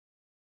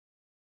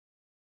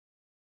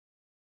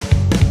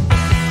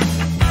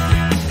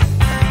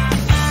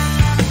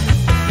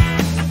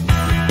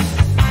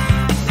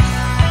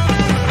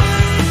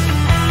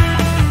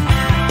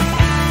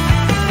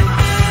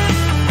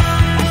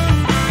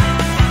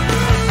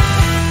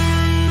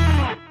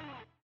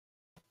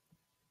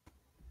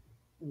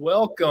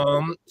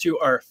welcome to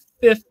our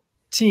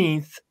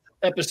 15th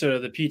episode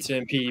of the Pizza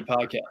and PE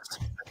podcast.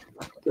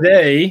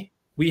 Today,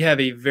 we have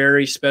a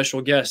very special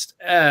guest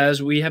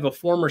as we have a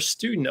former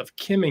student of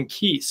Kim and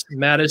Keith's,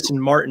 Madison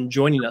Martin,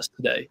 joining us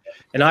today.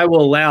 And I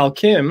will allow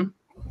Kim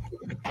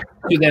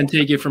to then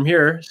take it from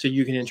here so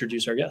you can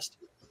introduce our guest.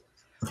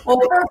 Well,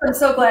 first, I'm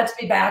so glad to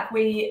be back.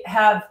 We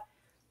have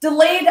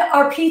delayed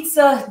our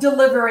pizza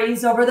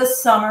deliveries over the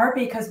summer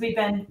because we've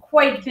been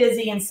quite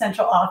busy in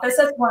central office.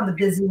 That's one of the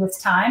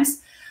busiest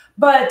times.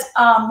 But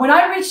when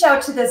I reached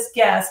out to this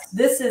guest,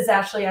 this is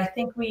actually, I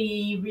think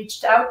we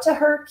reached out to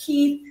her,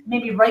 Keith,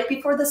 maybe right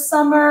before the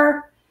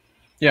summer.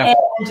 Yeah.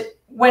 And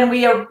when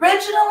we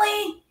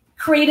originally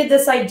created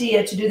this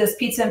idea to do this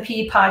Pizza and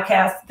PE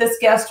podcast, this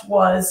guest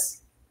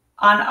was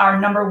on our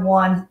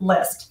 #1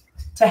 list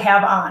to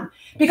have on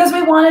because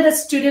we wanted a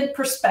student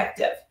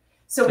perspective.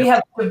 So we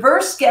have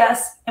diverse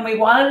guests and we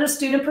wanted a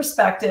student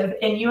perspective.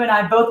 And you and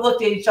I both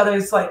looked at each other.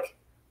 It's like,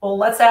 well,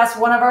 let's ask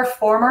one of our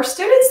former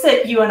students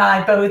that you and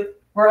I both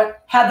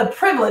had the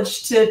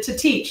privilege to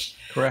teach.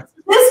 Correct.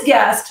 This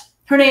guest,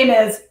 her name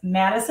is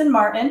Madison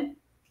Martin.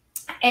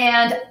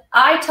 And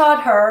I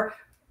taught her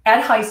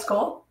at high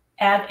school,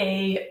 at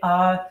a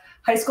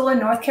high school in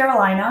North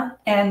Carolina.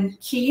 And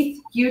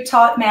Keith, you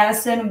taught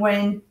Madison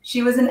when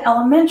she was in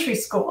elementary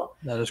school.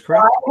 That is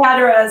correct. So I had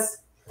her as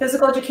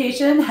physical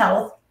education and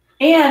health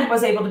and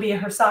was able to be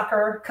her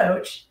soccer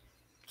coach.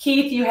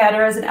 Keith, you had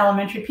her as an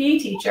elementary PE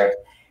teacher.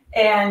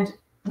 And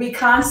we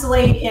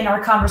constantly, in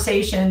our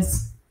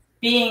conversations,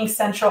 being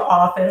central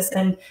office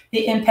and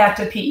the impact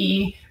of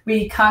PE,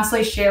 we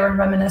constantly share and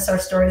reminisce our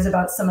stories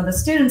about some of the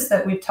students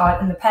that we've taught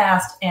in the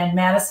past. And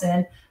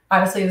Madison,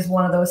 obviously, is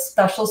one of those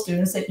special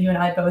students that you and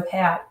I both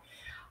had.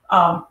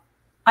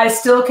 I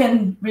still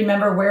can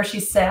remember where she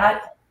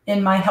sat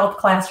in my health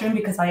classroom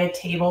because I had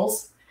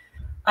tables.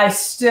 I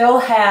still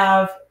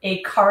have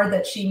a card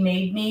that she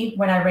made me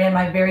when I ran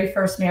my very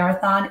first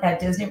marathon at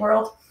Disney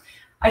World.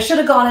 I should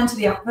have gone into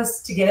the office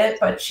to get it,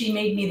 but she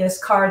made me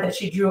this card that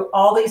she drew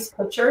all these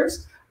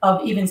pictures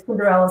of even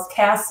Cinderella's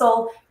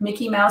castle,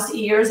 Mickey Mouse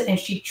ears, and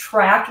she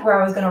tracked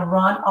where I was going to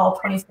run all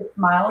 26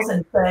 miles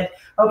and said,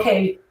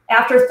 okay,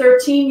 after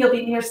 13, you'll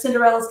be near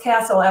Cinderella's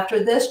castle.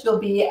 After this, you'll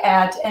be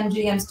at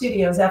MGM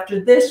Studios.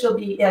 After this, you'll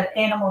be at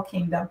Animal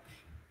Kingdom.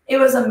 It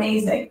was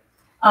amazing.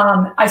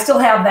 I still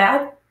have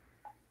that.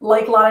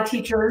 Like a lot of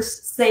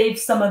teachers, save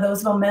some of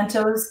those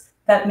mementos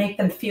that make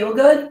them feel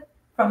good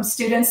from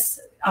students,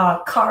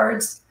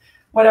 cards,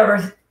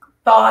 whatever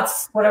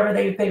thoughts, whatever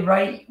they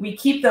write. We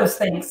keep those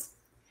things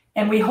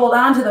and we hold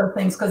on to those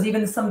things because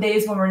even some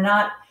days when we're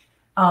not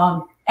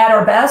at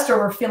our best or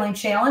we're feeling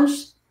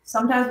challenged,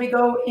 sometimes we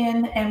go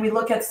in and we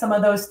look at some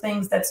of those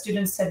things that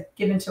students had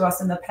given to us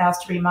in the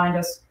past to remind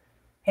us,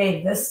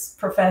 hey, this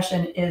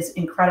profession is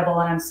incredible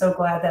and I'm so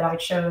glad that I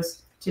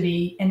chose to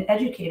be an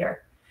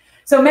educator.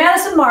 So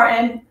Madison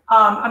Martin,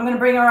 I'm going to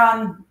bring her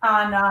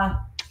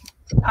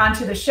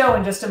onto the show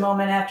in just a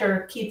moment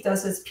after Keith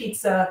does his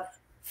pizza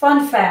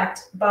fun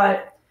fact.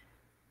 But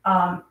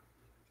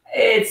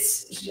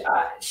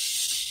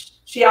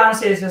she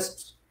honestly is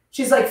just,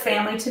 she's like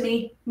family to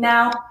me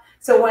now.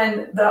 So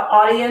when the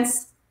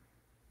audience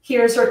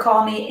hears her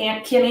call me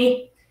Aunt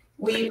Kimmy,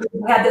 we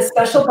had this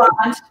special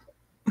bond.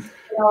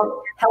 You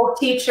know, health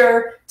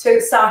teacher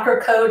to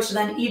soccer coach. And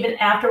then even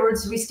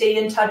afterwards, we stayed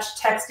in touch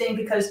texting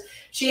because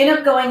she ended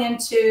up going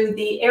into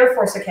the Air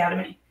Force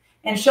Academy.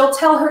 And she'll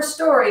tell her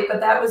story, but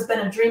that has been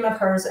a dream of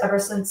hers ever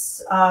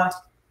since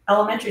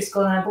elementary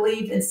school. And I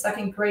believe in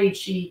 2nd grade,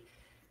 she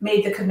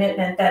made the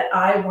commitment that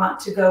I want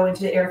to go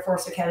into the Air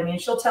Force Academy. And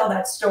she'll tell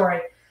that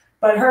story.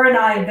 But her and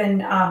I have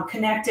been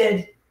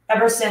connected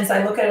ever since.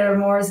 I look at her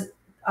more as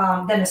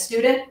than a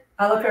student.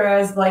 I look at her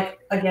as like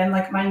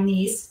my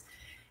niece.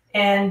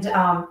 And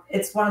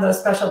it's one of those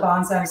special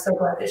bonds that I'm so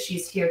glad that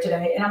she's here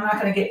today. And I'm not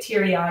going to get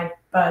teary-eyed,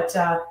 but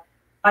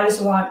I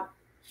just want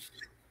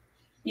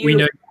you to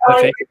know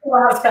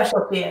how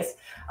special she is.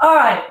 All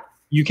right.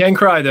 You can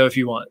cry, though, if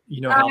you want.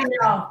 You know how. I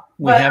know.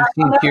 We have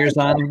seen tears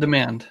on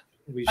demand.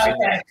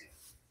 Okay.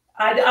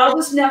 I'll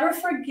just never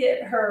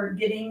forget her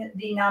getting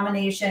the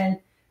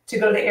nomination to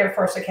go to the Air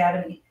Force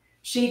Academy.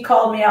 She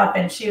called me up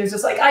and she was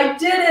just like, I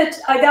did it.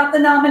 I got the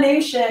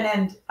nomination.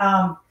 And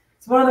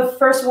it's one of the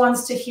first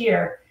ones to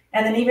hear.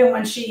 And then even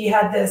when she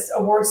had this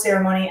award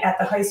ceremony at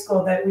the high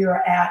school that we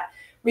were at,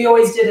 we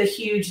always did a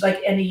huge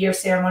like end of year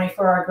ceremony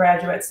for our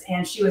graduates.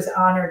 And she was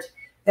honored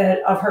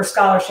of her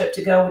scholarship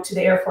to go to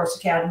the Air Force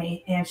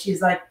Academy. And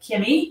she's like,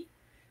 Kimmy,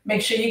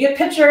 make sure you get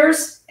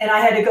pictures. And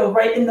I had to go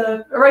right in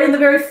the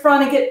very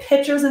front and get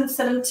pictures and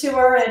send them to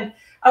her. And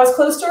I was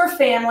close to her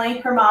family,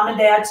 her mom and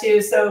dad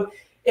too. So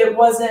it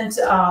wasn't,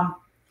 I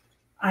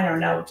don't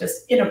know,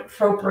 just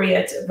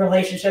inappropriate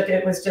relationship.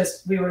 It was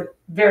just, we were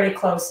very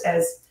close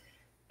as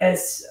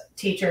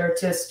teacher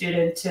to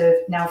student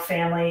to now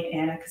family.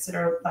 And I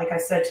consider, like I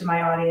said to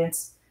my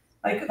audience,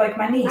 like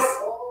my niece.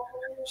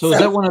 So is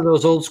that one of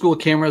those old school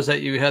cameras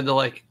that you had to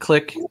like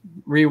click,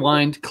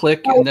 rewind,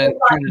 click, and then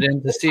turn it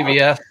into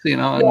CVS, you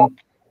know? And,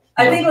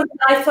 I think it was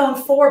an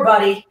iPhone 4,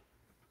 buddy.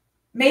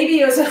 Maybe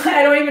it was,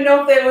 I don't even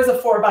know if it was a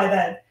 4 by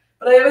then,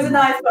 but it was an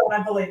iPhone,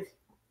 I believe.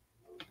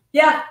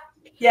 Yeah.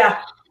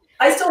 Yeah.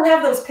 I still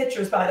have those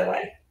pictures, by the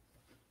way.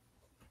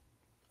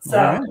 So,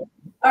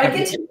 all right,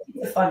 get to your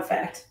pizza fun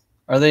fact.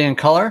 Are they in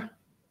color?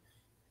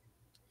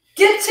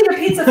 Get to your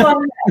pizza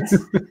fun fact.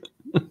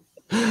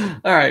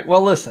 All right.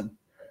 Well, listen,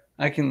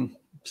 I can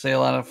say a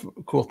lot of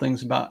cool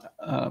things about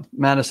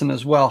Madison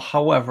as well.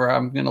 However,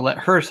 I'm going to let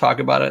her talk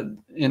about it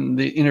in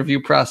the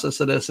interview process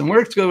of this. And we're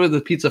going to go with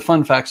the pizza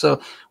fun fact.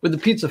 So with the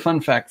pizza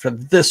fun fact for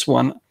this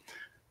one,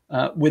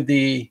 with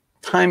the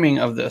timing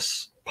of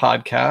this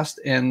podcast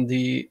and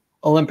the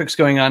Olympics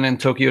going on in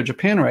Tokyo,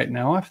 Japan right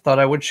now, I thought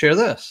I would share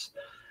this.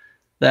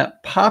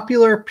 That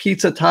popular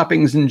pizza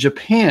toppings in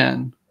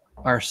Japan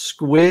are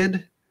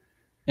squid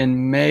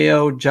and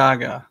mayo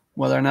jaga.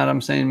 Whether or not I'm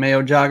saying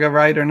mayo jaga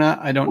right or not,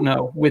 I don't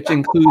know, which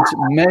includes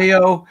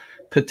mayo,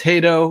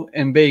 potato,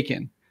 and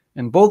bacon.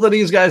 And both of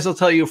these guys will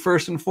tell you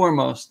first and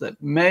foremost that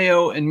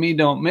mayo and me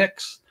don't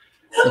mix.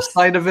 The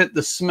sight of it,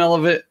 the smell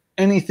of it,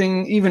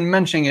 anything, even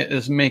mentioning it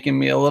is making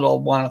me a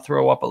little want to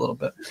throw up a little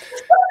bit.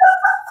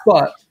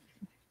 But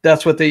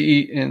that's what they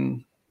eat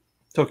in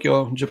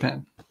Tokyo,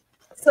 Japan.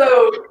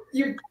 So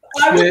you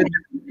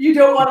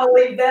don't want to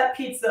leave that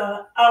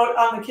pizza out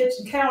on the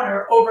kitchen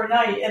counter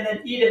overnight and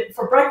then eat it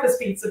for breakfast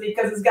pizza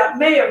because it's got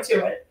mayo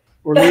to it.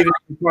 Or leave it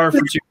in the car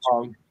for too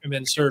long and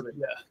then serve it.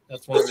 Yeah,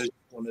 that's what I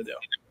want to do.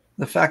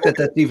 The fact that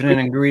that's even an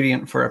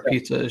ingredient for a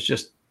pizza is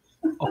just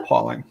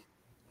appalling.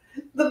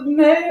 The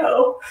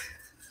mayo.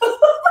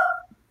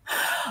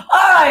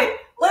 All right,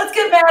 let's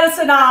get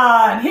Madison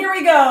on. Here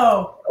we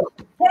go.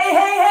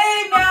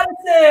 Hey,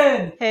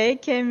 Madison. Hey,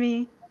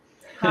 Kimmy.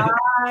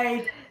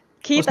 Hi.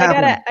 Keith,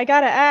 I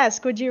gotta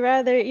ask, would you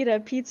rather eat a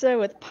pizza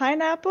with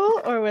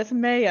pineapple or with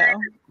mayo?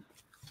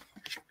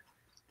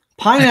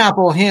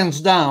 Pineapple,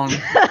 hands down,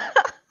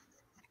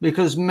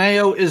 because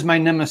mayo is my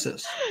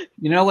nemesis.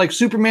 You know, like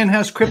Superman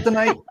has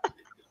kryptonite.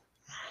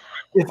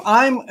 If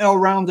I'm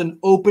around an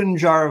open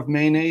jar of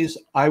mayonnaise,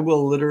 I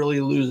will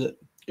literally lose it,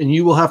 and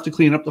you will have to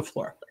clean up the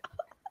floor.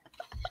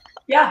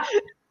 Yeah.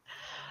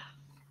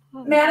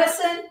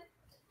 Madison,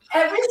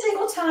 every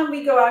single time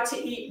we go out to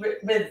eat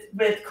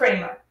with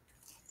Kramer,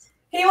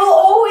 he will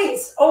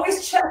always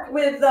check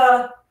with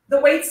the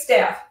wait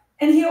staff.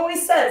 And he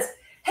always says,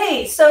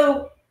 hey,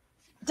 so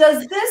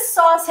does this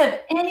sauce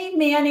have any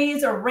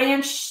mayonnaise or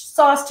ranch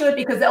sauce to it?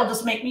 Because they'll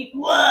just make me,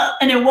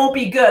 and it won't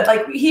be good.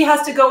 Like, he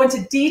has to go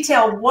into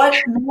detail what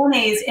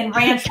mayonnaise and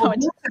ranch will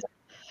do.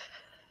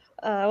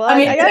 Well, I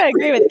mean, I gotta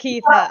agree with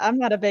Keith. I'm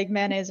not a big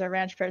mayonnaise or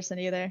ranch person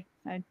either.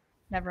 I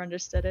never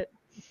understood it.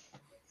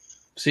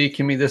 See,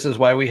 Kimmy, this is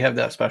why we have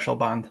that special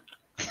bond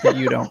that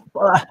you don't.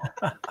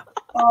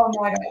 Oh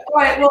my God. All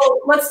right, well,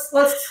 let's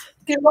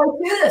get right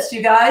through this,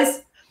 you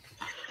guys.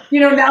 You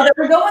know, now that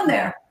we're going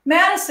there,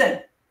 Madison,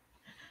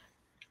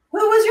 who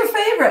was your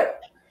favorite?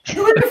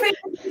 Who was your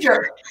favorite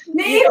teacher?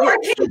 Me or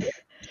Keith?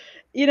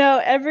 You know,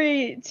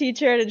 every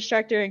teacher and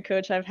instructor and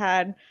coach I've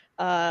had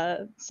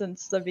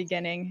since the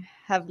beginning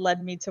have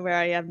led me to where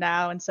I am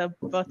now. And so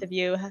both of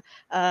you,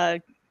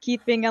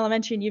 Keith being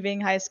elementary and you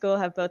being high school,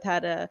 have both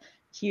had a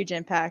huge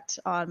impact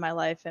on my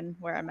life and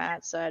where I'm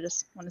at. So I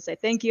just want to say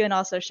thank you, and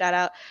also shout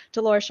out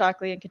to Laura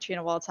Shockley and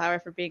Katrina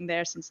Waldhauer for being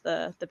there since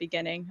the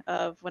beginning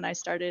of when I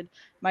started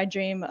my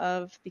dream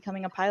of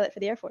becoming a pilot for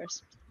the Air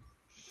Force.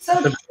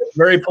 So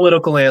very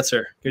political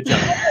answer. Good job.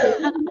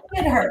 Look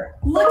at her.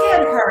 Look at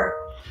her.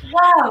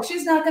 Wow,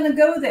 she's not going to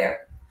go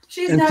there.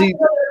 She's not going to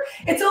go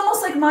there. It's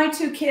almost like my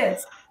two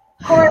kids.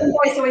 Cora and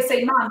Bryce always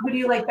say, Mom, who do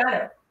you like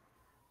better?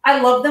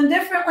 I love them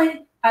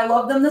differently. I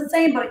love them the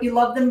same, but you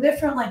love them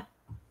differently.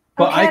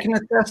 Well, okay. I can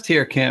attest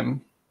here,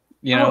 Kim,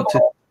 you know,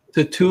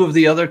 to two of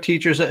the other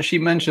teachers that she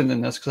mentioned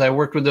in this, because I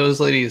worked with those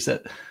ladies,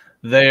 that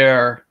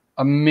they're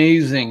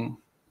amazing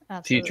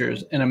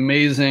teachers and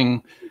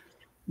amazing.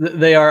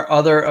 They are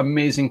other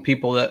amazing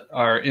people that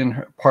are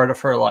in part of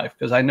her life,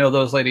 because I know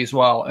those ladies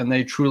well, and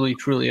they truly,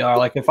 truly are.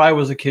 Like, if I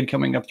was a kid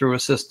coming up through a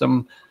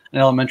system, an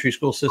elementary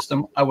school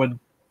system, I would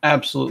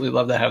absolutely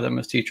love to have them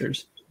as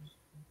teachers.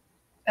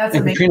 That's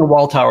and amazing. Katrina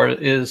Waldhauer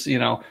is, you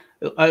know,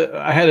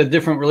 I had a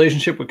different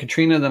relationship with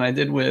Katrina than I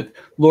did with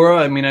Laura.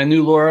 I mean, I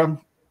knew Laura,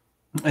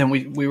 and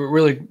we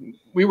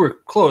were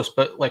close,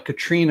 but like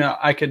Katrina,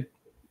 I could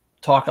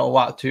talk a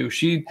lot to.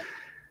 She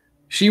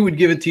would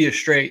give it to you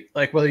straight,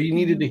 like whether you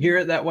needed to hear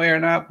it that way or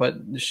not. But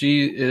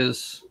she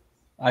is,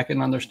 I can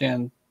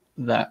understand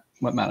that,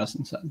 what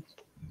Madison said.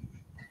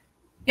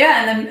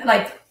 Yeah, and then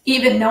like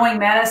even knowing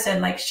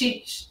Madison, like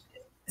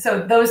so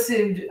those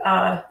who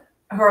are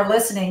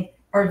listening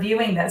or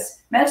viewing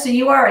this, Madison,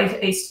 you are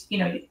a you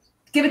know,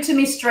 give it to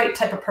me straight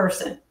type of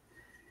person.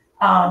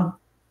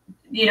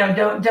 You know,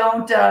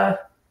 don't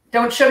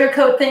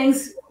sugarcoat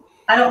things.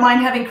 I don't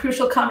mind having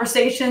crucial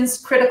conversations,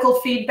 critical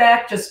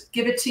feedback. Just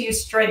give it to you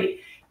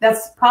straight.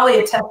 That's probably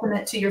a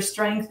testament to your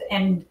strength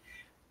and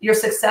your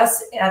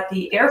success at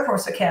the Air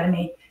Force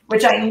Academy,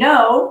 which I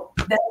know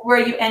that's where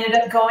you ended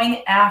up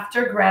going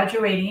after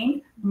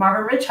graduating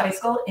Marvin Ridge High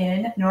School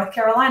in North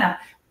Carolina.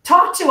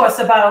 Talk to us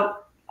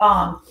about,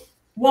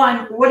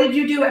 one, what did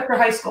you do after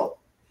high school?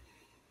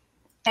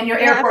 And your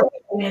Air Force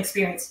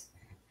experience?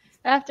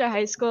 After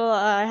high school,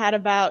 I had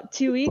about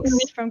 2 weeks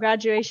from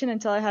graduation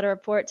until I had to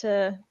report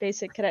to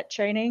basic cadet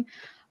training.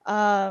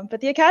 But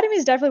the academy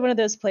is definitely one of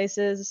those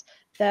places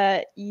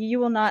that you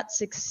will not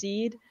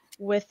succeed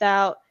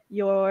without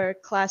your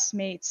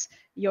classmates,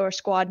 your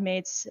squad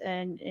mates,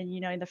 and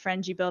the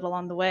friends you build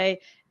along the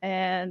way.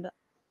 And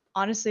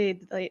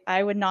honestly, like,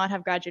 I would not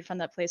have graduated from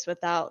that place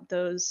without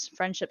those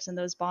friendships and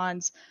those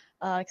bonds.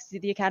 Because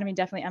the academy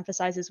definitely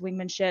emphasizes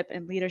wingmanship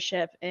and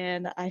leadership,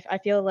 and I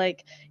feel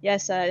like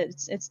yes,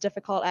 it's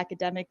difficult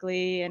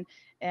academically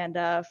and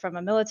from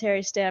a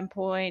military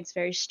standpoint, it's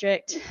very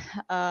strict,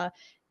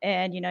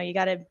 and you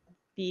got to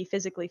be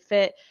physically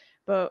fit.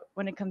 But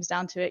when it comes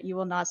down to it, you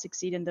will not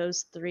succeed in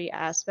those three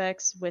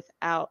aspects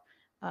without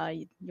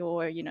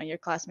your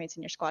classmates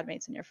and your squad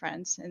mates and your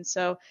friends. And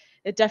so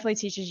it definitely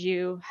teaches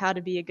you how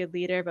to be a good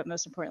leader, but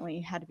most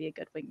importantly, how to be a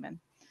good wingman.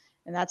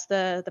 And that's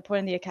the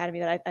point in the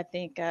academy that I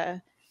think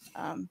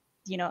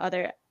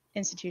other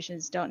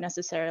institutions don't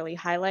necessarily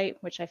highlight,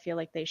 which I feel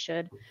like they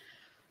should.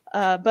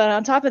 But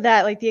on top of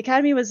that, like, the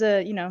academy was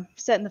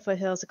set in the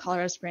foothills of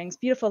Colorado Springs,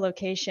 beautiful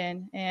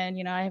location,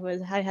 and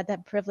I had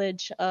that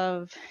privilege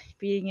of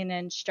being an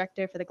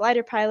instructor for the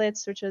glider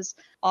pilots, which was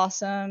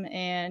awesome.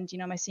 And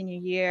my senior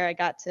year, I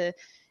got to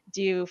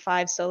do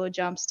 5 solo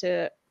jumps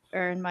to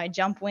earn my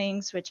jump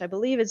wings, which I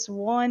believe is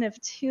one of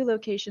 2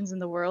 locations in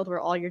the world where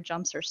all your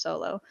jumps are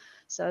solo.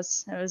 So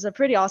it was a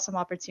pretty awesome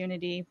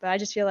opportunity. But I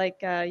just feel like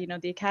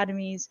the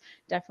academies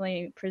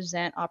definitely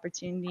present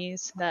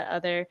opportunities that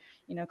other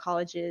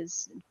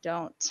colleges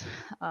don't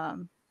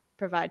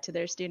provide to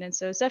their students.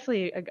 So it's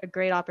definitely a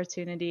great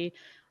opportunity.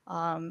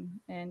 And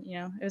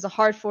it was a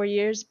hard 4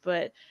 years,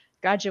 but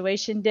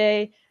graduation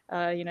day,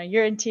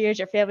 you're in tears,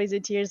 your family's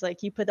in tears.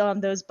 Like, you put on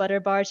those butter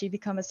bars, you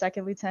become a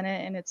second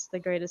lieutenant, and it's the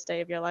greatest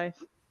day of your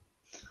life.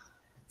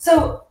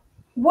 So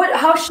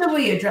how should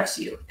we address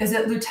you? Is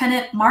it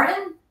Lieutenant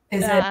Martin?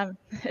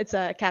 It's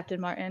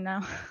Captain Martin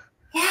now.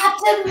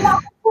 Captain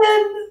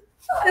Martin!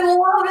 I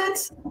love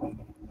it.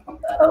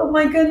 Oh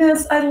my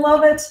goodness, I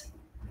love it.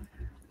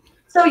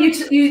 So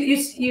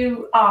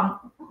you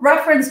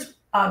referenced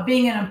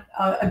being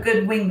a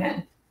good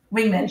wingman.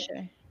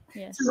 Sure.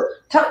 Yes. So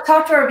talk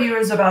to our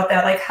viewers about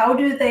that. Like, how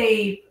do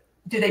they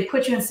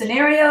put you in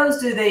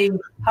scenarios?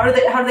 How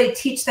do they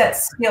teach that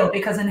skill?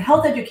 Because in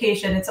health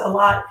education, it's a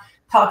lot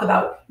talk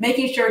about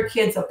making sure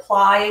kids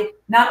apply,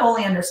 not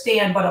only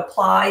understand, but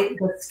apply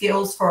the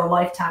skills for a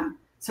lifetime.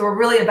 So we're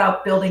really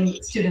about building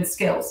student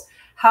skills.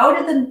 How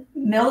did the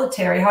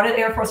military, how did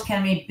Air Force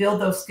Academy build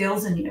those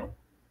skills in you?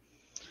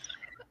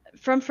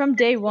 From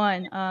day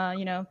one,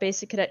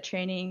 basic cadet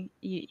training,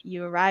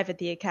 you arrive at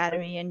the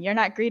academy and you're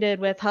not greeted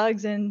with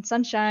hugs and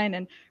sunshine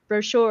and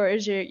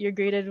brochures. You're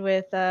greeted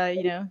with,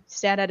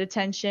 stand at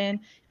attention,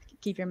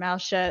 keep your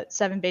mouth shut,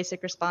 7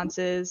 basic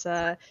responses,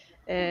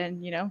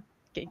 and,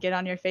 get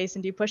on your face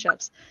and do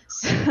push-ups.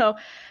 So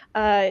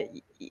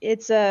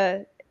it's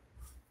a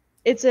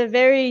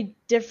very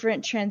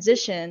different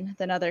transition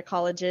than other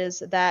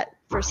colleges that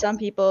for some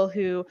people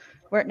who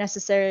weren't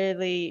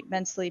necessarily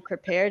mentally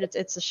prepared,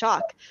 it's a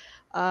shock.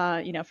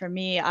 For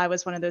me, I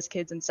was one of those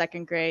kids in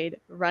 2nd grade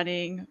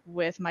running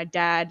with my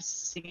dad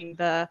singing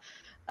the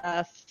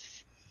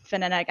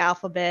phonetic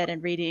alphabet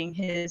and reading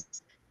his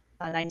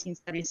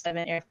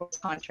 1977 Air Force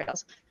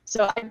contrails.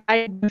 So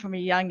I knew from a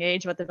young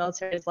age what the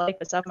military is like,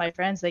 but some of my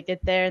friends, they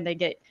get there and they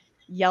get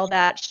yelled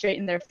at straight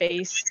in their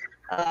face.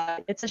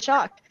 It's a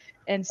shock.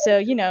 And so,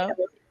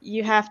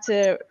 you have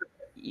to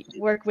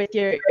work with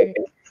your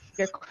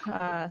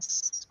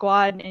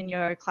squad and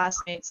your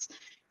classmates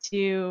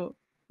to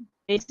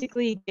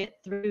basically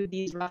get through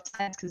these rough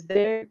times, because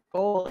their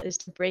goal is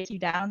to break you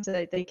down so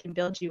that they can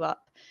build you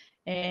up.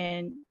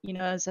 And,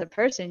 as a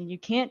person, you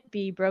can't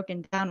be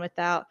broken down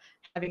without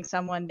having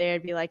someone there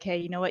to be like, hey,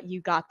 you know what,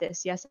 you got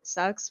this. Yes, it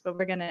sucks, but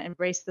we're going to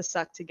embrace the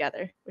suck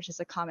together, which is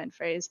a common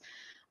phrase.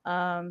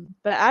 But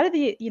out of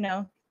the,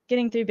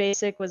 getting through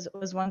basic was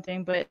one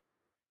thing, but,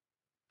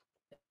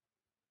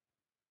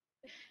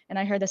 and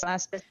I heard this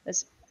last,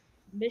 this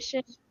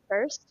mission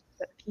first,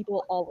 but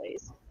people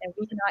always. And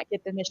we cannot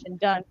get the mission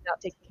done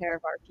without taking care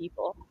of our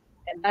people.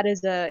 And that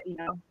is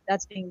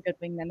that's being a good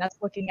wingman. That's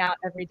looking out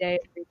every day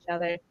for each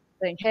other,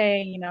 saying,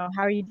 hey,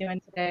 how are you doing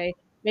today?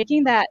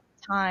 Making that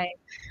time,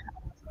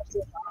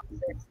 especially as an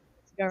officer,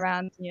 to go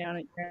around,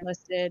 you're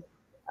enlisted,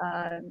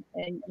 and,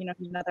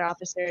 other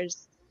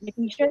officers,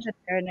 making sure that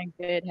they're in a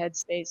good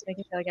headspace,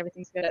 making sure like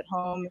everything's good at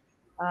home,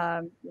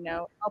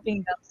 helping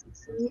them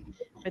succeed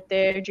with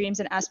their dreams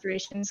and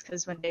aspirations,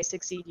 because when they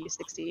succeed, you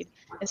succeed.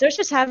 And so it's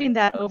just having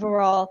that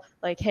overall,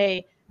 like,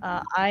 hey,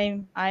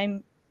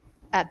 I'm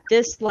at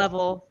this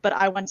level, but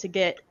I want to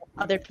get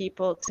other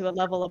people to a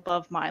level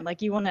above mine.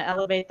 Like, you want to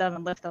elevate them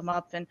and lift them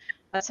up, and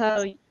that's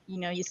how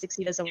you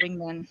succeed as a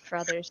wingman for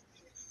others.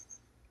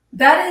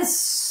 That is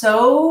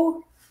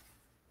so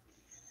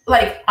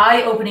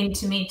eye-opening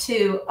to me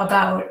too,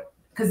 about,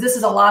 because this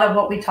is a lot of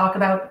what we talk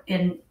about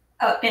in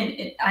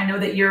I know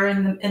that you're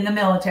in the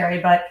military,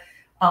 but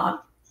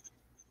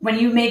when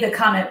you made the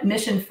comment,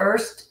 mission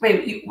first,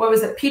 wait, what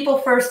was it? People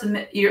first,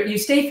 you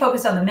stay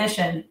focused on the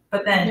mission,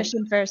 but then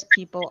Mission first,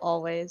 people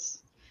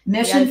always.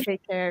 Mission You gotta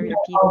take care of your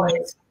people.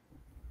 always.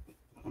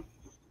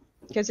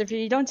 Because if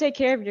you don't take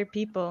care of your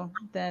people,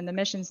 then the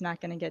mission's not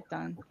going to get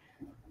done.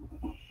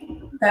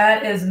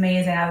 That is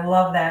amazing. I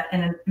love that.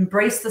 And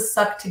embrace the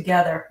suck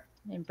together.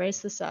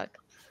 Embrace the suck.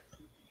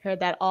 Heard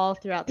that all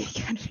throughout the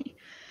academy.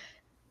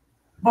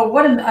 But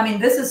I mean,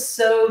 this is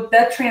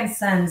that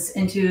transcends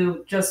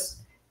into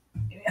just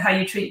how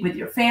you treat with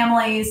your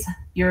families,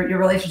 your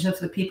relationships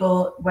with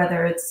people,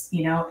 whether it's,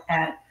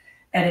 at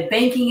a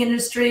banking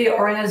industry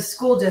or in a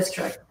school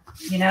district.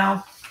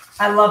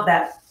 I love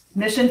that.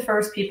 Mission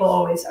first, people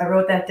always. I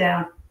wrote that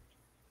down.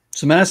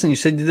 So Madison, you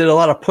said you did a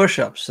lot of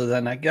push-ups. So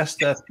then I guess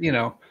that,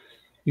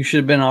 you should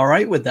have been all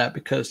right with that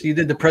because you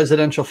did the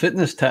presidential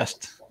fitness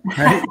test,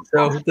 right?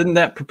 So didn't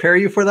that prepare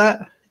you for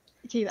that?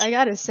 Keith, I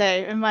gotta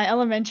say, in my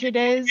elementary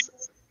days,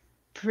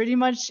 pretty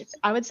much,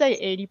 I would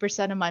say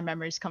 80% of my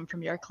memories come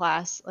from your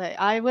class. Like,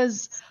 I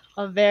was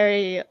a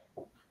very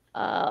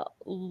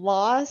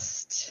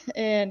lost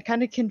and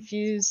kind of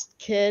confused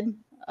kid,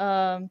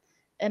 and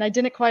I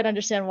didn't quite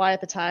understand why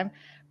at the time.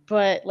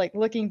 But like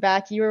looking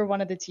back, you were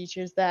one of the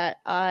teachers that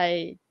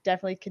I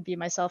definitely could be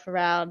myself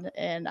around,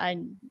 and I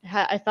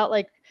felt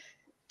like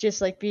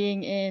just like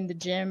being in the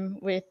gym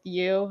with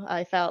you,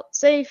 I felt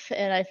safe,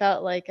 and I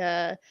felt like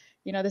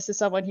this is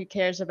someone who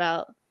cares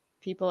about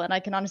people. And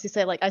I can honestly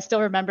say, like, I still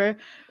remember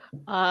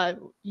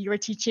you were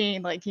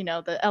teaching, like,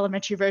 the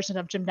elementary version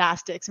of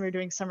gymnastics, and we were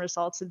doing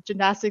somersaults, and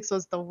gymnastics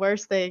was the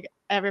worst thing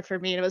ever for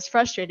me. And it was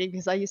frustrating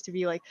because I used to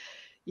be like,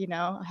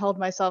 held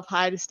myself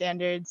high to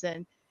standards,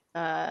 and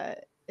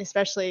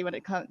especially when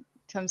it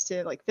comes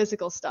to like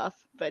physical stuff.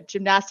 But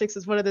gymnastics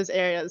is one of those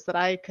areas that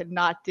I could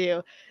not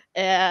do.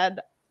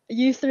 And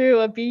you threw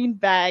a bean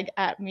bag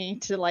at me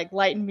to like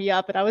lighten me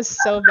up, and I was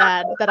so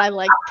mad that I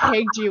like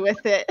pegged you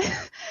with it.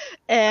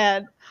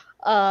 And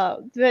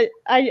but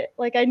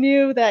I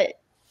knew that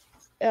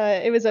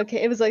it was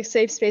okay. It was like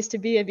safe space to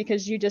be in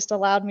because you just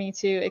allowed me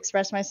to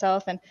express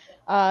myself. And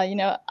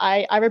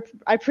I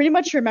pretty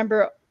much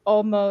remember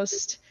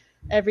almost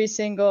every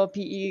single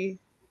PE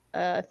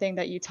thing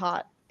that you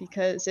taught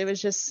because it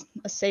was just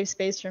a safe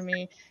space for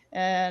me,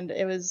 and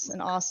it was an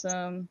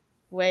awesome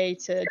way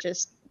to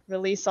just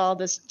release all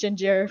this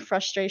ginger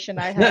frustration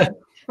I had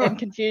and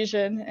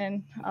confusion.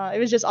 And it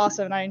was just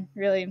awesome, and I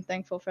really am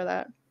thankful for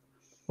that.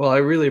 Well, I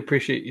really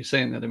appreciate you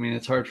saying that. I mean,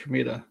 it's hard for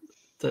me to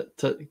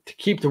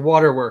keep the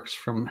waterworks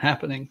from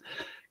happening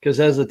because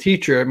as a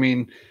teacher, I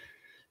mean,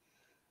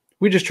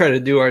 we just try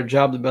to do our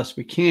job the best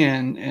we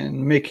can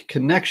and make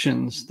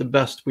connections the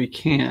best we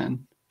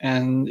can.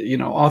 And,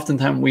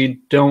 oftentimes we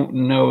don't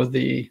know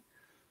the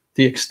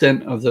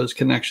extent of those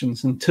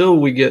connections until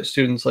we get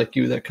students like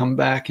you that come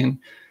back and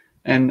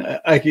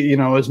I,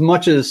 as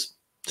much as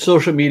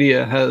social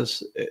media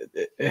has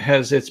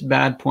its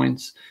bad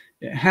points,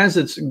 it has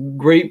its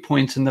great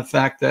points in the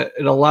fact that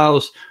it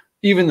allows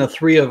even the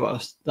three of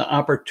us the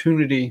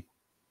opportunity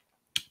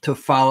to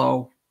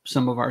follow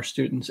some of our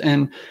students.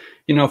 And,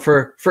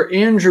 for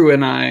Andrew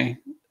and I,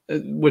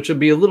 which would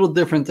be a little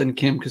different than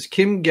Kim, because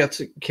Kim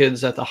gets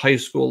kids at the high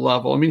school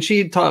level. I mean,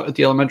 she taught at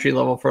the elementary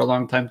level for a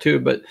long time too,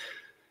 but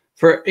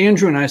for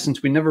Andrew and I,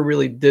 since we never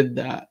really did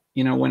that,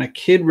 when a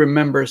kid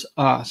remembers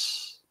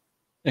us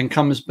and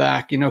comes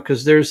back,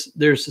 because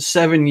there's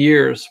 7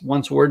 years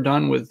once we're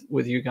done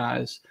with you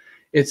guys,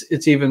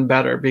 it's even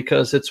better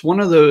because it's one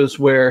of those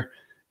where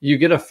you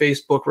get a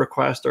Facebook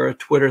request or a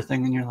Twitter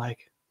thing and you're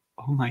like,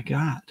 oh my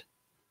God,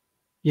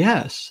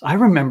 yes, I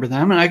remember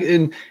them.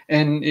 And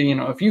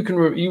if you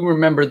can, you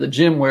remember the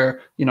gym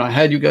where, I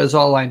had you guys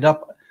all lined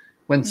up.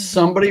 When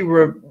somebody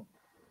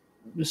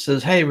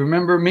says, hey,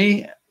 remember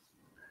me?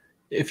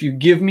 If you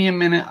give me a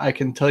minute, I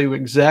can tell you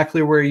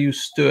exactly where you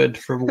stood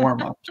for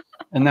warm-ups.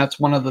 And that's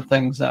one of the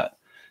things that,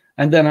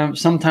 and then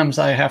sometimes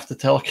I have to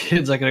tell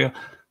kids, I gotta go,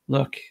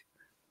 look,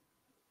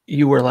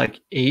 you were like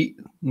 8,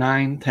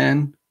 9,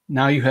 10.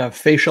 Now you have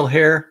facial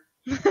hair.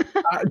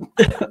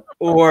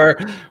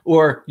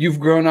 or you've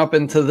grown up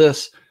into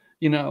this,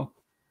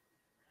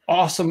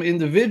 awesome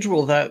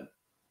individual that,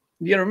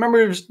 remember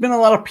there's been a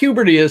lot of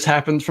puberty has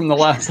happened from the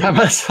last time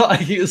I saw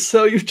you.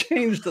 So you've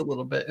changed a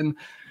little bit. And,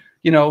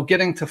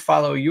 getting to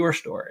follow your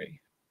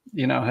story,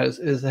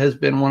 has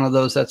been one of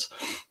those that's,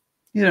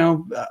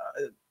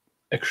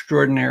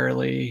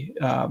 extraordinarily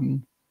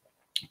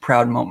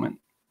proud moment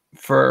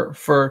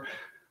for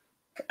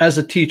as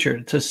a teacher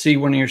to see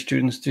one of your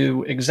students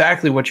do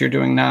exactly what you're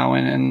doing now.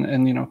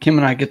 And Kim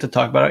and I get to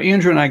talk about it.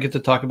 Andrew and I get to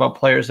talk about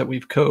players that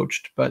we've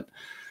coached, but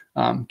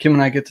Kim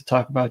and I get to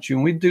talk about you,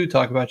 and we do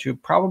talk about you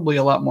probably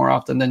a lot more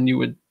often than you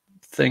would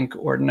think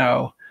or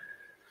know,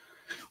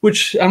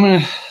 which I'm going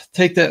to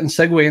take that and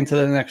segue into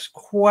the next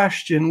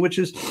question, which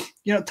is,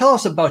 tell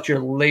us about your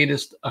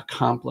latest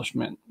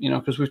accomplishment,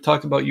 because we've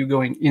talked about you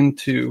going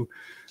into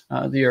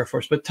the Air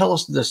Force, but tell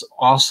us this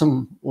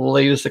awesome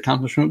latest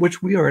accomplishment,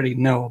 which we already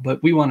know,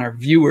 but we want our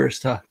viewers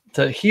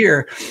to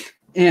hear,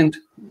 and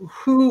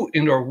who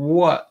and or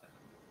what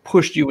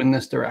pushed you in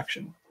this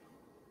direction.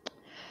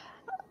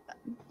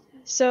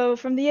 So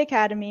from the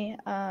academy,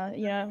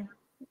 you know,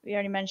 we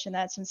already mentioned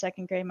that since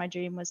second grade, my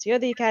dream was to go to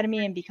the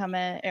academy and become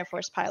an Air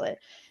Force pilot.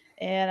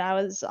 And I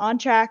was on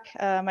track.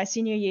 My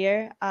senior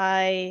year,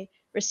 I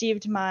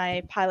received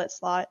my pilot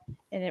slot,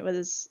 and it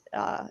was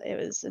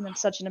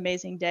such an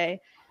amazing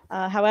day.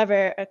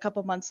 However, a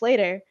couple months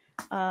later,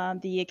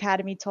 the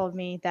academy told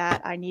me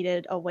that I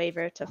needed a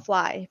waiver to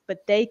fly,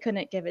 but they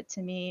couldn't give it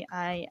to me.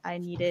 I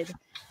needed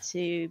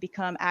to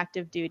become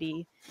active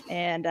duty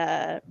and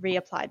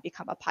reapply to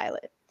become a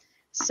pilot.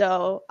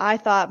 So I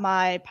thought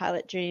my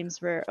pilot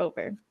dreams were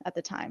over at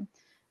the time.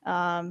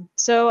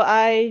 So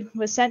I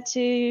was sent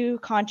to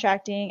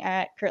contracting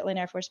at Kirtland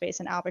Air Force Base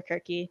in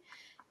Albuquerque,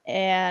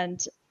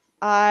 and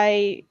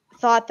I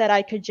thought that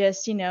I could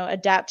just, you know,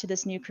 adapt to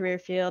this new career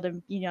field.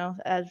 And, you know,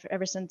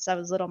 ever since I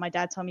was little, my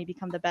dad told me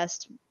become the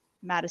best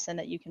Madison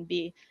that you can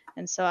be.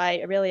 And so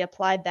I really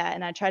applied that,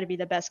 and I tried to be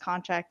the best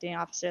contracting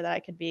officer that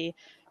I could be.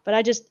 But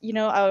I just, you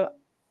know,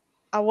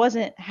 I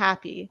wasn't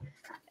happy.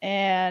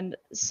 And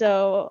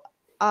so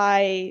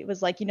I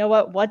was like, you know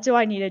what do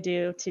I need to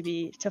do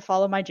to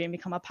follow my dream,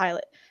 become a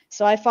pilot?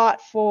 So I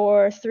fought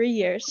for 3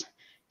 years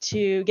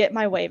to get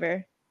my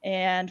waiver,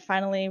 and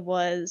finally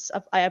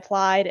I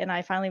applied, and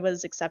I finally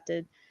was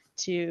accepted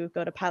to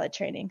go to pilot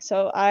training.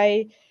 So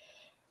I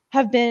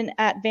have been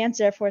at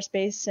Vance Air Force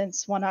Base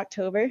since 1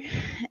 October,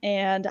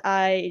 and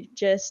I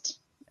just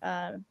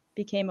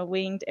became a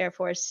winged Air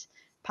Force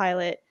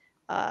pilot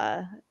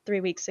 3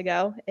 weeks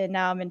ago, and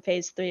now I'm in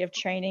phase 3 of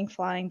training,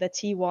 flying the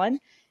T1.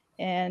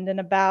 And in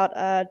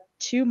about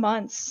 2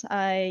 months,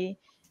 I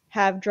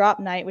have drop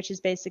night, which is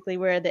basically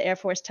where the Air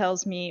Force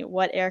tells me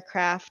what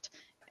aircraft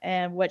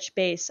and which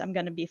base I'm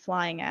going to be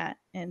flying at.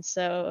 And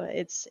so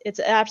it's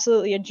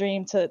absolutely a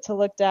dream to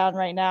look down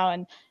right now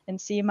and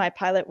see my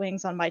pilot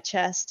wings on my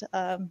chest.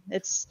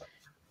 It's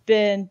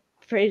been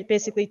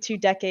basically 2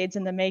 decades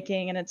in the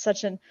making, and it's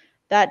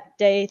that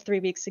day 3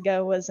 weeks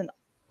ago was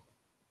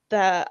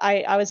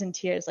I was in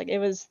tears. Like, it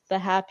was the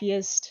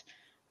happiest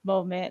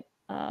moment,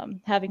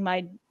 having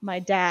my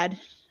dad,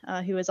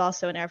 who is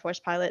also an Air Force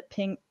pilot,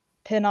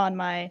 pin on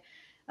my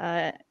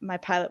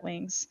pilot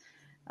wings.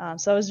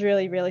 So it was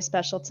really, really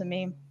special to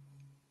me.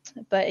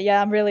 But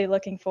yeah, I'm really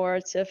looking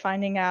forward to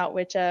finding out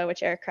which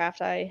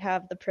aircraft I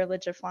have the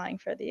privilege of flying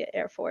for the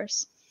Air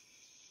Force.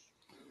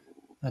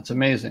 That's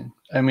amazing.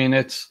 I mean,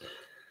 it's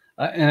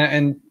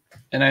and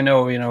I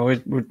know, you know,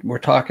 we're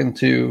talking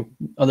to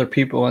other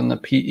people in the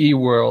PE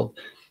world,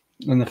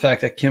 and the fact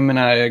that Kim and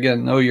I,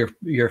 again, know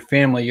your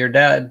family. Your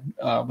dad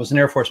was an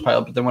Air Force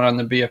pilot, but then went on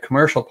to be a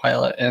commercial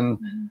pilot. And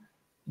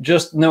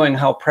just knowing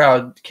how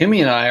proud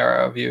Kimmy and I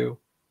are of you,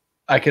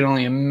 I can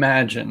only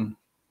imagine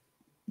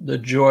the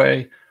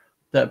joy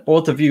that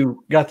both of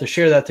you got to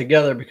share that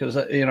together. Because,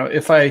 you know,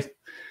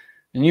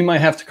 and you might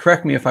have to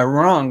correct me if I'm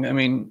wrong, I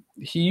mean,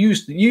 you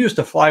used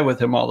to fly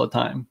with him all the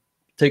time,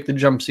 take the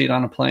jump seat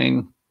on a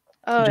plane,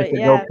 just to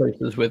go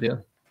places with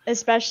you.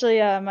 Especially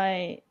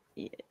my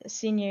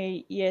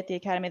senior year at the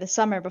academy, the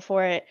summer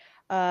before it,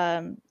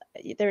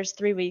 there's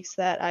 3 weeks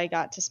that I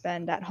got to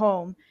spend at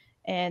home.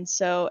 And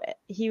so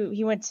he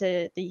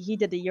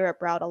did the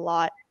Europe route a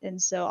lot.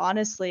 And so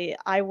honestly,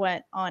 I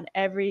went on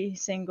every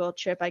single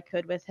trip I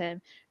could with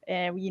him.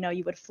 And, you know,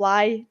 you would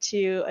fly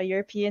to a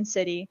European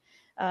city,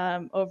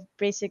 or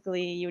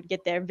basically you would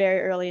get there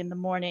very early in the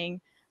morning.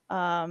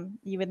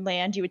 You would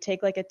land, you would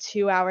take like a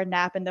 2-hour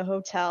nap in the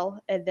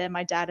hotel, and then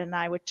my dad and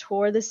I would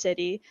tour the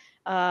city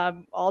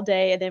all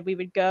day, and then we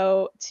would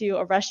go to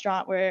a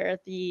restaurant where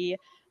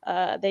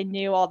they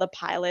knew all the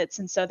pilots,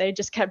 and so they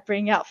just kept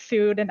bringing out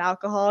food and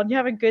alcohol, and you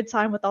have a good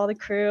time with all the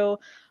crew.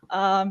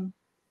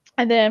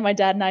 And then my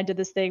dad and I did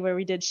this thing where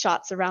we did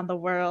shots around the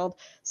world.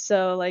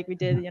 So like we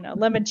did, you know,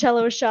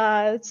 limoncello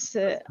shots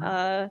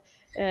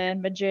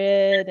in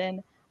Madrid,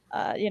 and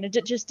you know,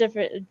 just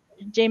different,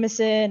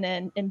 Jameson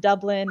and in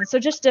Dublin. So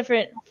just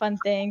different fun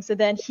things. And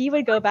then he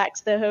would go back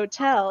to the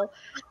hotel,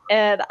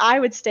 and I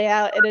would stay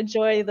out and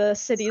enjoy the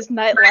city's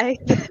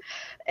nightlife.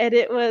 And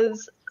it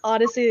was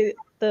honestly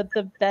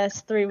the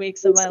best 3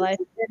 weeks of my life.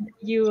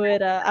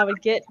 And I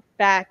would get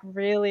back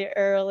really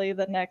early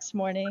the next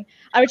morning.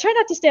 I would try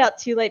not to stay out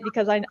too late,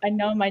 because I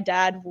know my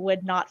dad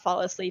would not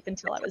fall asleep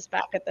until I was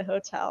back at the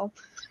hotel.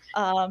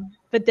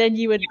 But then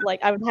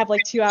I would have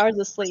like 2 hours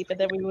of sleep, and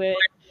then we would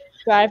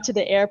drive to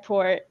the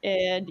airport,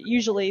 and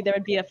usually there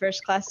would be a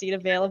first class seat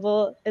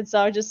available. And so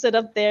I would just sit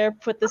up there,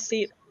 put the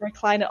seat,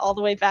 recline it all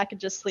the way back,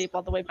 and just sleep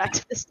all the way back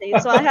to the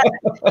States. So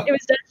it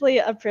was definitely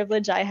a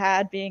privilege I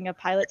had being a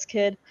pilot's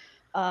kid.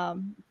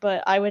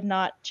 But I would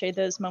not trade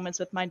those moments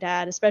with my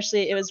dad,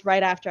 especially it was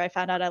right after I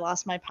found out I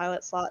lost my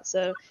pilot slot.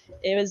 So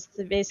it was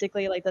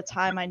basically like the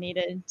time I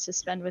needed to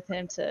spend with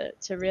him to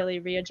really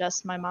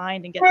readjust my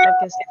mind and get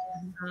focused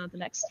on the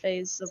next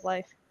phase of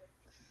life.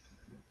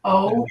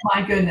 Oh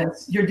my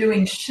goodness. You're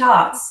doing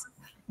shots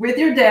with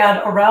your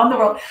dad around the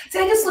world. See,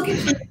 I just look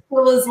at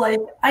you as like,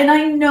 and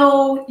I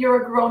know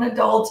you're a grown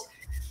adult.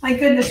 My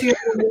goodness, you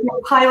have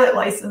a pilot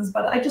license,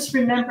 but I just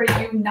remember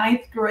you,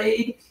 9th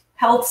grade,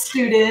 health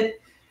student,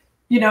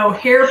 you know,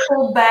 hair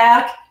pulled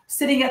back,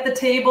 sitting at the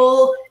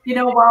table,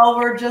 while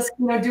we're just,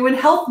 doing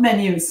health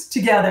menus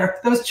together,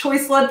 those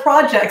choice-led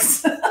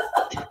projects.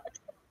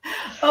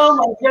 Oh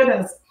my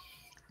goodness.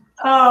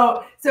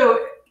 Oh,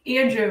 so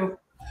Andrew,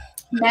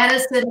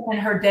 Madison and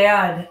her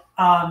dad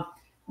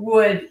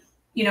would,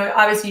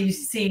 obviously you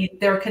see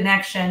their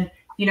connection,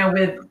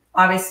 with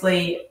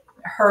obviously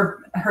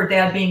her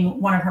dad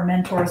being one of her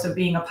mentors of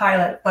being a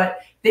pilot, but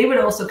they would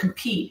also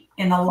compete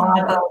in a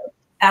lot of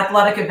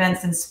athletic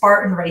events and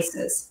Spartan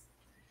races.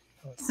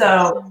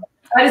 So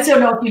I just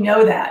don't know if you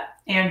know that,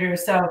 Andrew.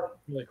 So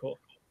really cool.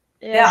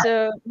 Yeah.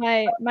 So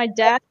my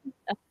dad,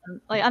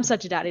 I'm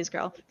such a daddy's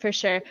girl for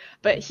sure,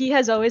 but he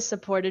has always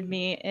supported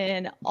me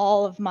in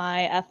all of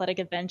my athletic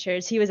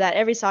adventures. He was at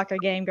every soccer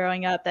game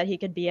growing up that he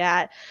could be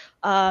at.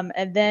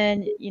 And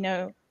then,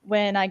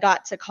 when I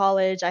got to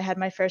college, I had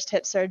my first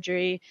hip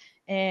surgery,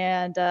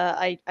 and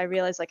I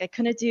realized I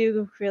couldn't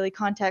do really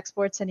contact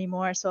sports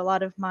anymore. So a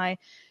lot of my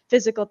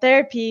physical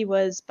therapy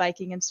was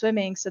biking and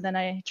swimming. So then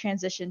I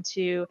transitioned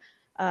to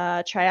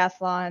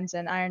triathlons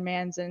and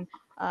Ironmans, and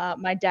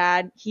my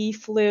dad, he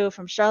flew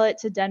from Charlotte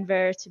to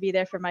Denver to be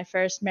there for my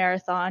first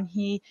marathon.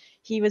 He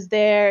was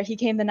there. He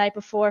came the night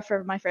before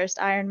for my first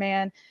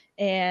Ironman,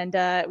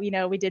 and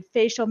we did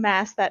facial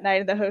masks that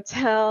night in the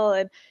hotel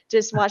and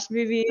just watched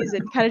movies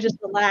and kind of just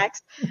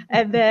relaxed.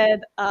 And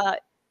then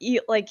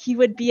he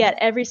would be at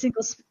every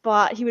single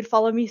spot. He would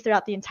follow me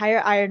throughout the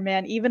entire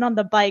Ironman, even on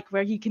the bike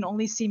where he can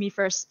only see me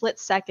for a split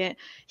second.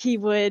 He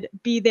would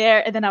be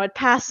there, and then I would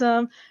pass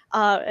him,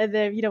 and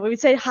then we would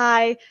say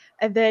hi,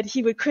 and then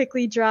he would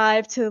quickly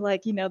drive to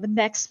the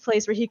next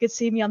place where he could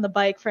see me on the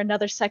bike for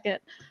another second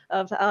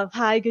of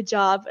hi, good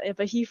job.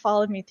 But he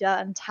followed me throughout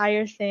that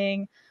entire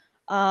thing.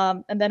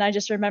 And then I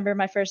just remember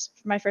my first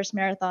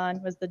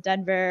marathon was the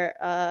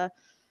Denver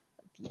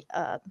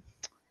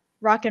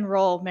rock and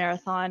roll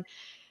marathon.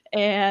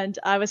 And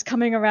I was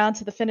coming around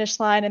to the finish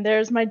line, and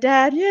there's my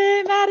dad,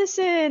 yay,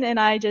 Madison! And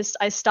I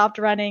stopped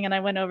running, and I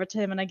went over to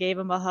him, and I gave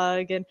him a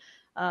hug, and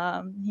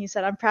he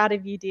said, "I'm proud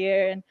of you,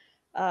 dear."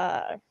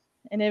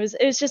 And it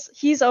was just,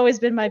 he's always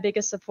been my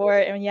biggest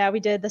support. And yeah, we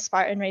did the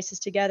Spartan races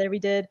together. We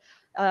did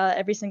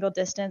every single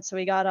distance, so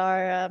we got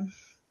our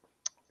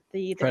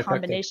the Trifecta.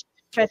 combination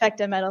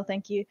trifecta medal.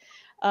 Thank you.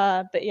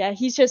 But yeah,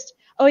 he's just,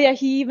 oh yeah,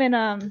 he even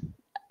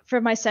for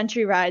my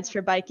century rides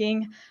for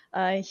biking,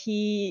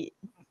 he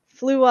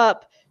flew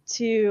up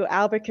to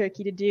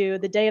Albuquerque to do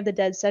the Day of the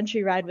Dead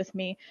century ride with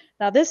me.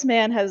 Now this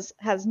man has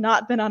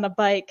not been on a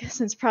bike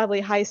since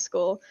probably high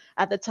school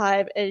at the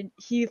time, and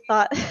he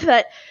thought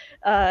that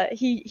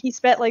he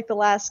spent the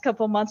last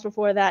couple months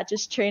before that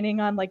just training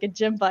on a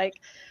gym bike.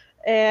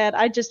 And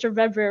I just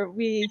remember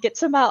we get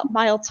to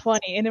mile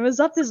 20, and it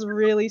was up this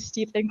really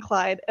steep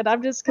incline, and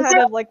I'm just kind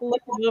of looking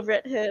over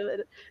at him,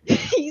 and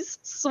he's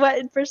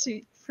sweating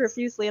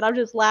profusely, and I'm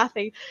just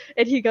laughing.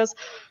 And he goes,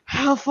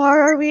 "How far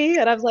are we?"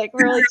 And I was like,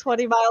 "We're only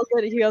 20 miles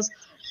in." And he goes,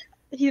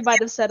 he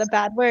might have said a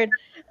bad word.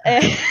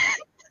 And,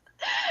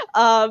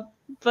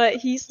 but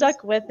he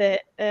stuck with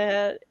it.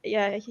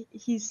 Yeah,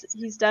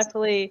 he's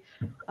definitely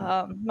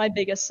my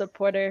biggest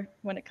supporter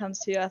when it comes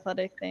to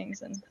athletic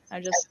things, and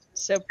I'm just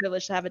so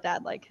privileged to have a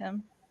dad like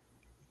him.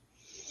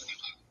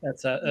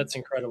 That's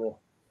incredible.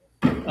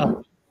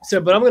 But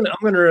I'm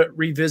gonna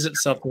revisit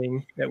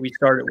something that we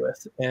started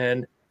with,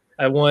 and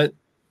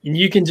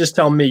you can just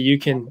tell me. You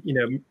can,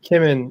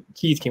 Kim and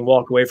Keith can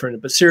walk away from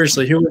it. But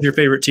seriously, who was your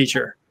favorite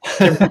teacher?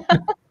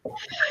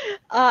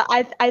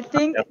 I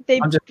think they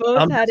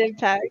both had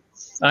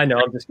impacts. I know.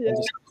 I'm just.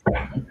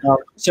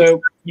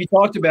 So you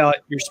talked about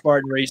your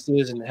Spartan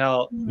races and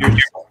how you're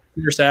a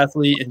fierce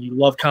athlete and you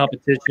love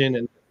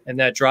competition and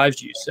that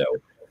drives you. So,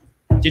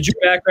 did your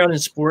background in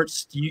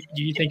sports? Do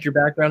you think your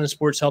background in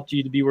sports helped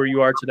you to be where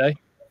you are today?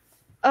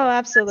 Oh,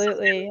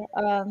 absolutely.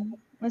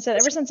 I said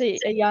ever since a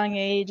young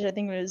age, I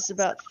think it was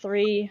about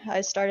 3, I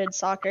started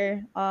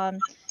soccer,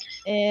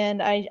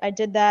 and I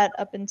did that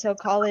up until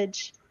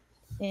college.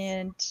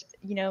 And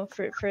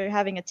for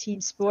having a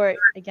team sport,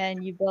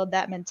 again, you build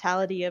that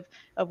mentality of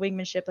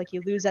wingmanship.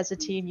 You lose as a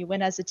team, you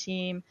win as a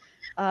team,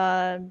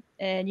 and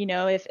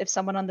if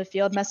someone on the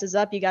field messes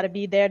up, you got to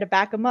be there to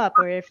back them up.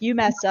 Or if you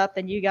mess up,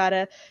 then you got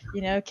to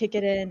kick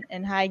it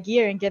in high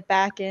gear and get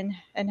back and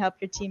help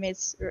your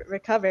teammates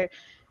recover.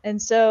 And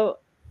so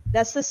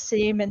that's the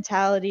same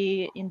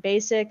mentality in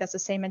basic. That's the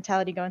same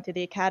mentality going through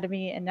the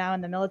academy and now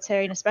in the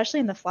military, and especially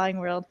in the flying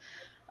world.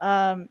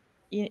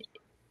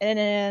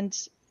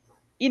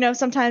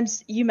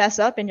 Sometimes you mess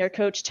up and your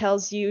coach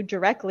tells you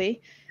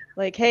directly,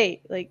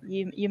 hey,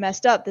 you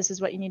messed up. This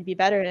is what you need to be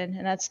better in.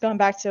 And that's going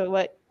back to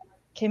what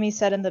Kimmy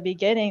said in the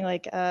beginning, you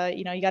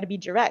got to be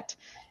direct.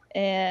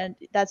 And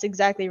that's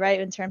exactly right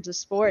in terms of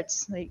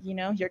sports.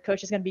 Your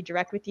coach is going to be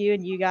direct with you,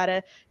 and you got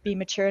to be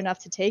mature enough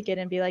to take it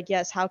and be like,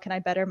 yes, how can I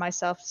better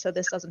myself so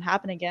this doesn't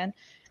happen again?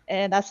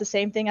 And that's the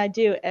same thing I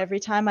do every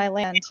time I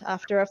land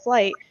after a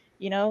flight.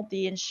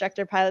 The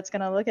instructor pilot's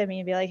going to look at me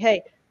and be like,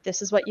 hey,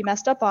 this is what you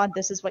messed up on.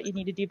 This is what you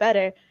need to do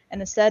better.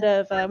 And instead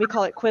of, we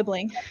call it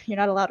quibbling, you're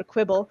not allowed to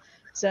quibble.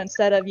 So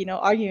instead of,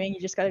 arguing,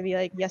 you just got to be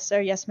like, yes,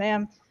 sir, yes,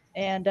 ma'am.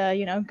 and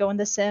go in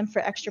the sim for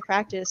extra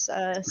practice,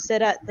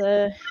 sit at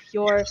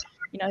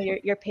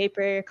your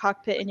paper, your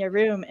cockpit in your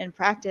room and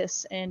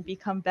practice and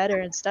become better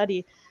and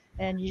study.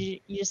 And you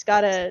just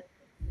gotta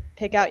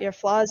pick out your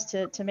flaws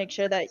to make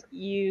sure that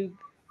you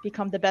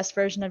become the best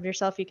version of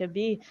yourself you can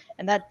be.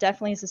 And that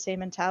definitely is the same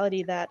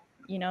mentality that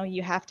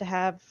you have to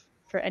have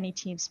for any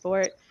team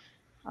sport.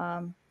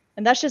 And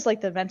that's just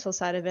like the mental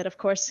side of it. Of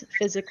course,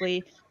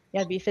 physically, you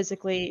gotta be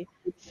physically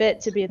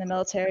fit to be in the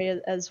military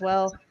as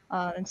well.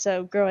 And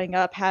so growing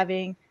up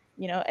having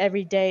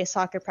everyday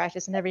soccer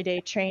practice and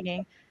everyday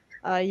training,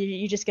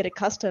 you just get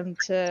accustomed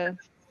to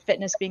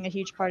fitness being a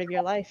huge part of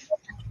your life.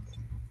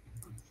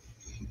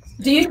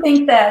 Do you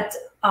think that,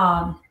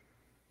 I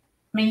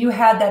mean, you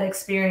had that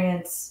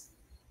experience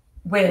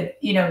with,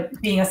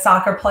 being a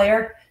soccer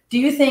player. Do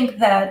you think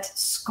that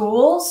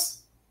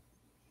schools,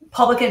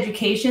 public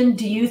education,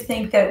 do you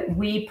think that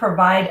we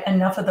provide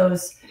enough of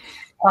those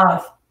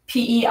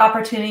PE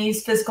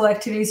opportunities, physical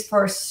activities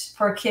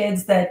for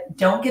kids that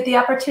don't get the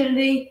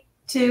opportunity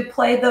to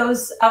play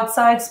those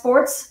outside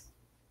sports?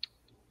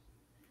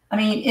 I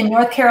mean, in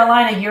North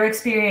Carolina, your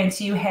experience,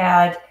 you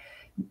had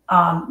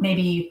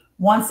maybe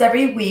once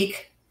every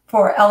week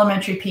for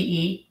elementary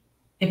PE,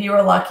 if you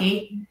were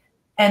lucky.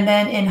 And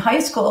then in high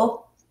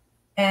school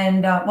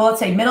and, let's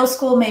say middle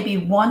school, maybe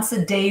once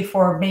a day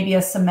for maybe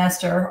a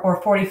semester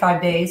or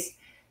 45 days.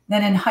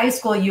 Then in high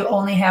school, you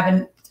only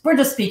have, we're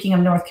just speaking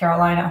of North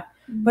Carolina,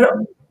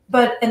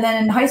 but and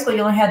then in high school,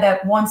 you only had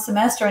that one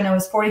semester and it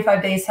was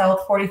 45 days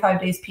health, 45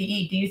 days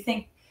PE. Do you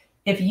think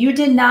if you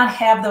did not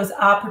have those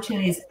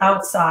opportunities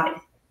outside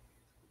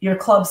your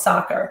club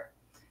soccer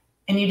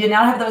and you did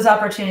not have those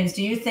opportunities,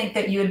 do you think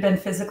that you had been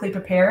physically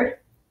prepared?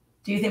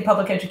 Do you think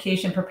public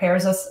education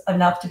prepares us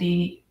enough to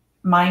be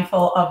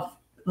mindful of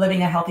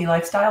living a healthy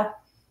lifestyle?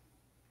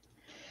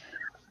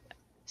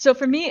 So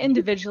for me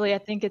individually, I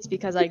think it's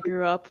because I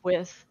grew up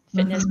with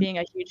fitness being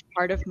a huge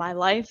part of my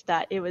life,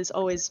 that it was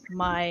always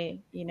my,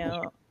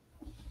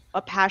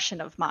 a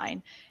passion of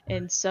mine.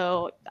 And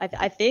so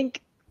I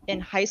think in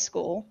high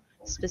school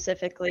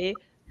specifically,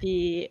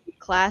 the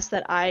class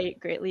that I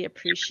greatly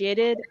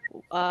appreciated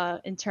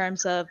in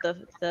terms of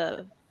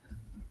the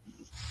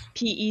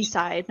PE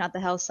side, not the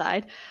health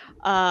side,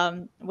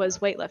 was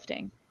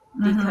weightlifting,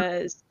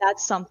 because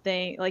that's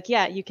something like,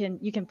 yeah, you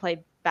can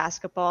play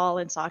basketball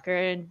and soccer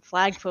and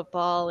flag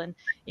football and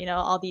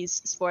all these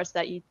sports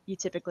that you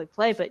typically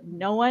play, but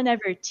no one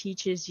ever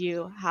teaches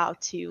you how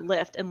to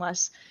lift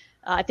unless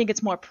I think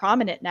it's more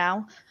prominent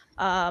now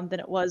than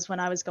it was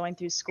when I was going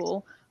through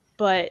school.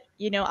 But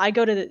I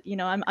go to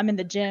the I'm in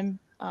the gym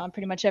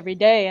pretty much every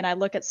day, and I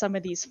look at some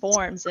of these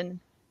forms, and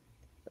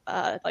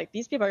like,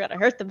 these people are gonna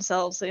hurt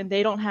themselves, and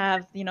they don't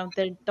have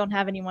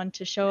anyone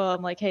to show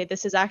them like, hey,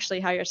 this is actually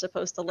how you're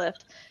supposed to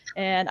lift.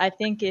 And I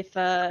think if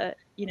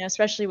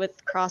especially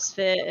with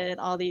CrossFit and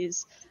all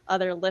these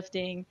other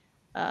lifting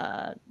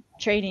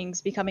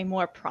trainings becoming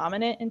more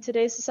prominent in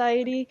today's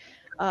society,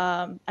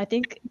 I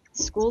think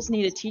schools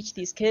need to teach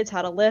these kids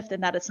how to lift,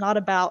 and that it's not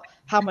about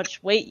how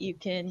much weight you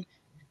can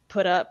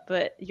put up,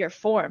 but your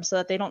form, so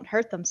that they don't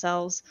hurt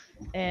themselves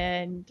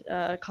and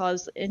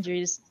cause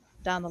injuries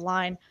down the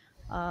line.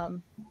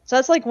 So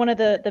that's like one of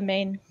the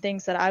main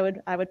things that I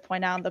would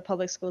point out in the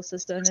public school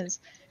system is,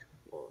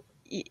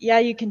 yeah,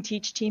 you can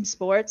teach team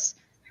sports,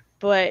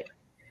 but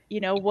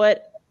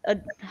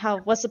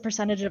what's the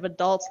percentage of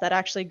adults that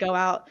actually go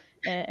out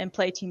and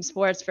play team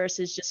sports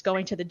versus just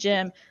going to the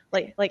gym?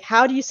 Like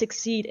how do you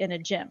succeed in a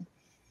gym,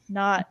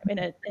 not in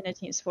a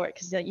team sport?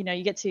 Because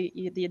you get to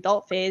the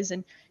adult phase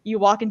and you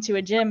walk into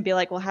a gym and be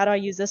like, well, how do I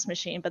use this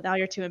machine? But now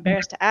you're too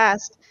embarrassed to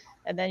ask,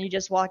 and then you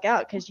just walk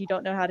out because you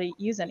don't know how to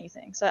use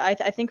anything. So I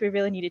think we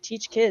really need to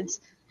teach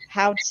kids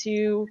how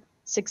to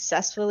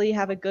successfully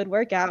have a good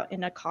workout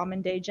in a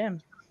common day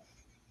gym.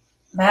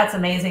 That's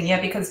amazing. Yeah,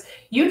 because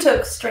you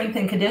took strength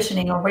and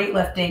conditioning or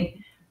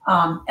weightlifting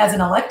as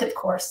an elective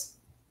course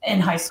in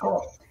high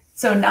school.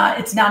 So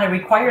it's not a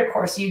required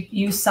course.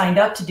 You signed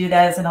up to do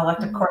that as an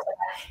elective course.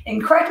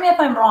 And correct me if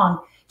I'm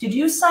wrong, did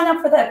you sign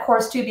up for that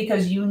course too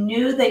because you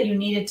knew that you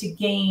needed to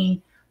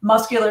gain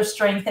muscular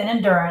strength and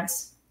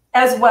endurance,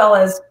 as well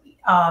as,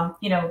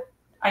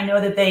 I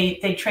know that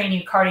they train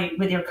you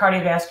with your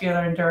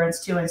cardiovascular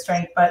endurance too and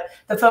strength, but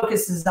the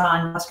focus is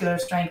on muscular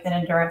strength and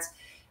endurance.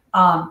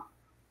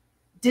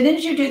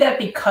 Didn't you do that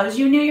because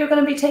you knew you were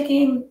going to be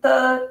taking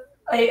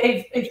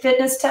a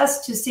fitness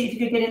test to see if you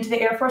could get into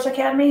the Air Force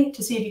Academy,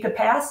 to see if you could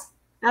pass?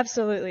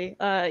 Absolutely.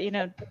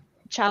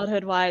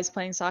 Childhood wise,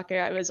 playing soccer,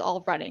 I was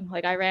all running.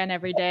 Like, I ran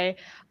every day.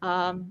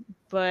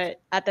 But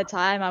at the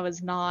time I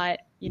was not,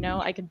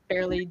 I could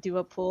barely do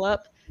a pull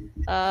up.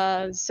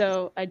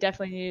 So I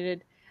definitely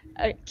needed,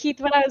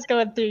 Keith, when I was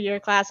going through your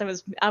class,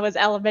 I was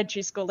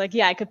elementary school. Like,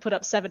 yeah, I could put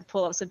up 7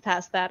 pull-ups and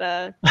pass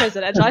that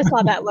presidential. I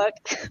saw that look.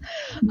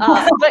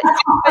 But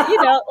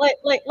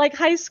like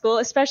high school,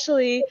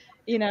 especially,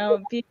 being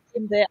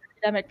in the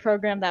academic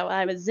program that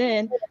I was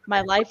in,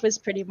 my life was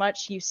pretty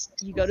much you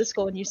go to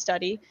school and you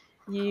study,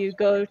 you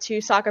go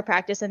to soccer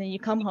practice and then you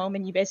come home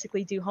and you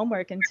basically do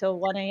homework until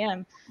 1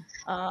 a.m.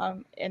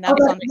 And that Oh,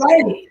 was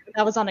that's right.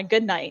 that was on a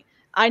good night.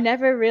 I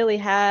never really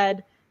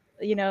had,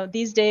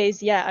 these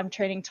days, yeah, I'm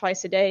training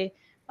twice a day,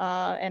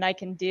 and I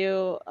can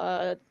do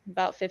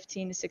about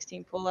 15 to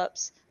 16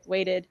 pull-ups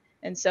weighted.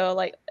 And so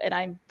and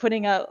I'm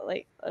putting out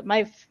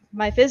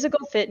my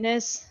physical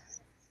fitness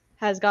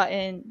has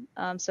gotten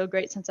so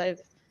great since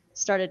I've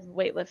started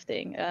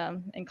weightlifting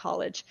in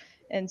college.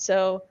 And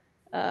so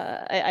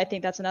I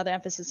think that's another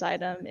emphasis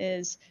item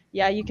is,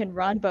 yeah, you can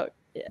run, but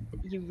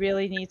you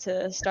really need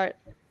to start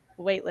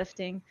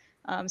weightlifting,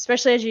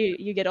 especially as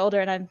you get older.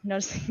 And I'm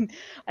noticing,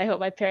 I hope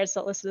my parents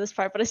don't listen to this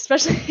part, but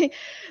especially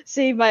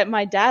seeing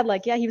my dad,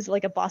 yeah, he was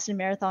like a Boston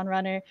Marathon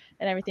runner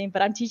and everything,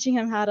 but I'm teaching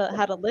him how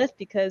to lift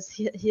because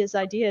his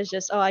idea is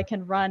just, oh, I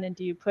can run and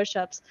do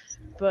push-ups.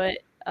 But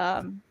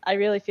I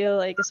really feel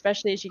like,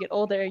 especially as you get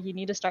older, you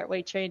need to start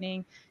weight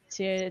training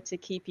to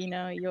keep,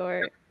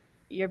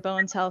 your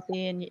bones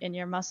healthy and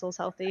your muscles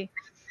healthy.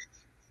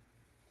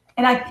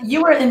 And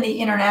you were in the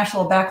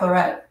International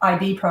Baccalaureate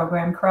IB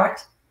program,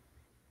 correct?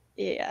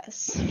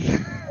 Yes.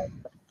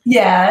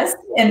 Yes,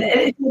 and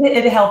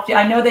it helped you.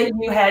 I know that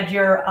you had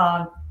your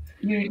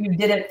you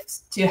did it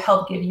to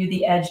help give you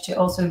the edge to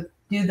also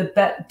do the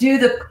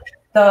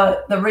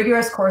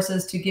rigorous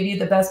courses to give you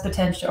the best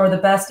potential or the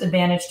best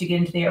advantage to get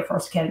into the Air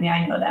Force Academy.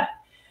 I know that.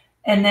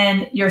 And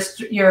then your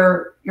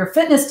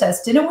fitness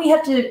test, didn't I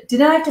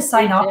have to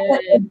sign off?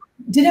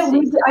 Didn't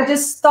we? I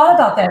just thought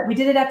about that. We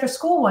did it after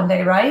school one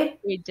day, right?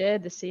 We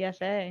did the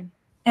CFA.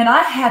 And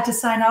I had to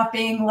sign off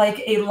being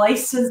like a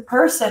licensed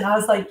person. I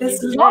was like,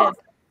 this is awesome.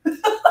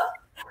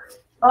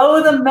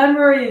 Oh, the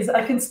memories.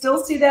 I can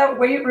still see that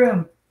weight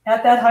room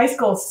at that high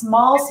school.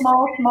 Small.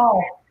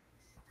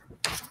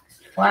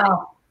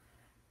 Wow.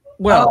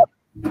 Well,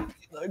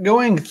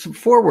 going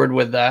forward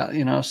with that,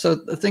 so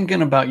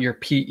thinking about your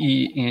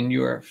PE and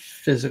your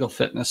physical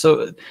fitness.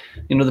 So,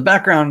 one of the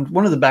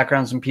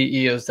backgrounds in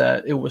PE is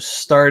that it was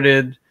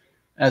started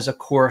as a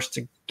course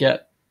to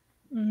get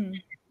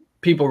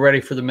people ready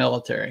for the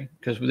military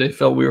because they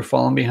felt we were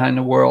falling behind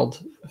the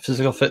world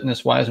physical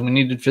fitness wise, and we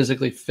needed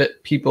physically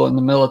fit people in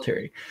the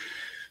military.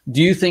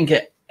 Do you think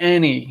at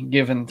any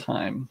given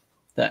time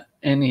that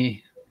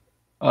any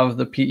of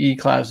the PE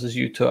classes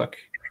you took,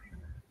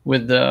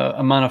 with the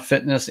amount of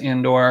fitness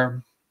and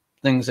or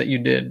things that you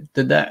did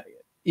that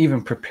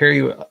even prepare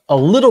you a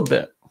little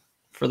bit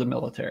for the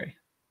military?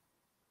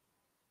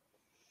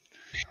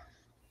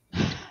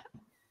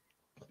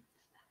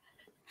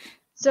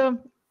 So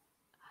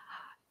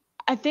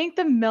I think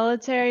the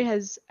military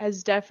has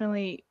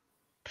definitely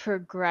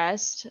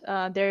progressed.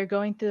 They're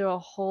going through a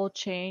whole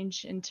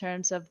change in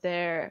terms of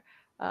their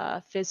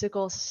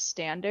physical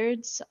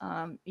standards.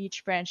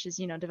 Each branch is,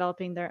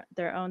 developing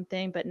their own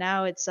thing, but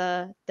now it's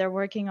they're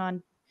working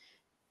on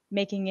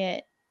making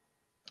it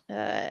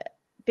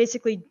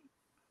basically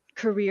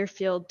career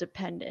field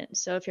dependent.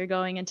 So if you're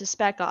going into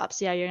spec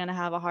ops, yeah, you're going to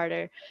have a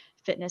harder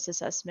fitness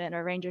assessment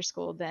or ranger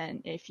school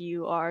than if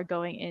you are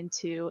going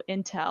into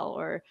intel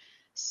or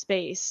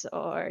space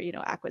or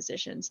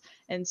acquisitions.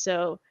 And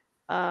so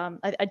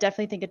I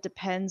definitely think it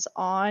depends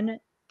on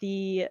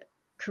the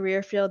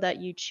career field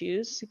that you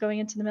choose going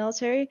into the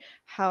military.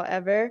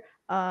 However,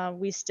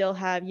 we still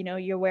have,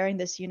 you're wearing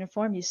this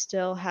uniform, you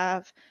still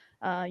have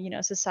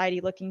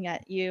society looking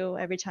at you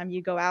every time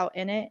you go out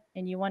in it,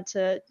 and you want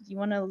to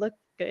look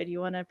good, you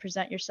want to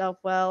present yourself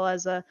well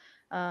as a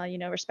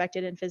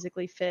respected and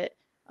physically fit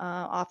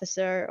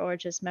officer or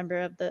just member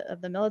of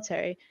the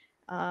military.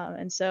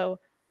 And so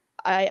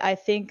I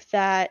think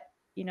that,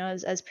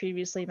 as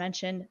previously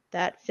mentioned,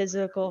 that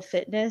physical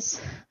fitness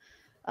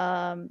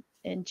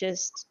and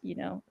just,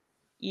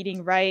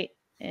 eating right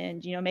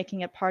and,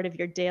 making it part of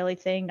your daily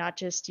thing, not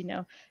just,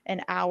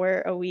 an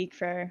hour a week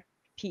for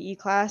PE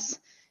class,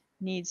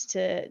 needs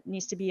to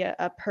be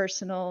a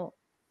personal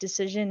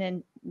decision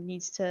and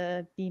needs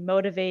to be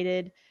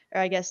motivated,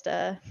 or I guess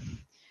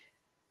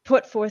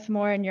put forth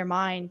more in your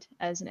mind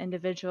as an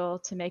individual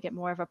to make it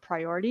more of a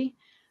priority.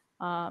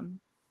 And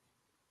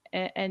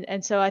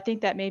so I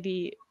think that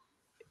maybe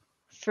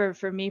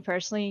for me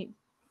personally,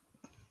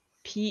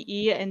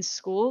 PE in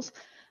schools,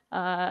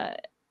 I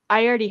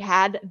already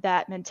had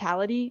that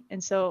mentality,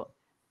 and so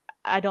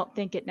I don't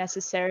think it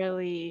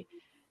necessarily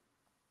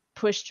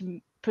pushed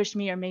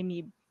me or made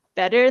me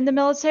better in the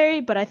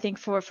military. But I think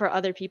for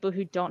other people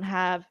who don't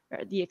have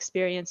the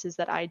experiences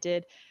that I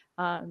did,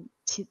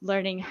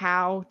 learning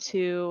how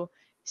to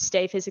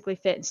stay physically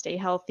fit and stay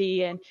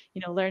healthy, and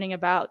learning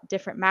about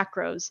different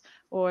macros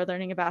or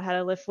learning about how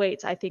to lift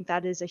weights, I think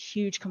that is a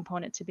huge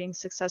component to being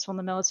successful in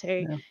the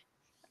military.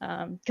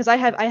 Because I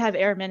have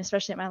airmen,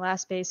 especially at my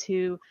last base,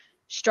 who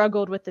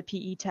struggled with the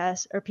PE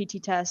test or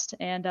PT test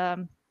and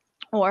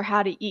or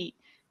how to eat.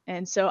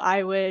 And so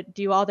I would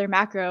make all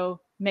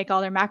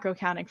their macro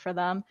counting for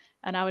them,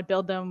 and I would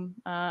build them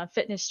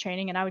fitness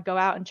training, and I would go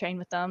out and train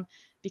with them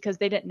because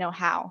they didn't know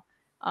how.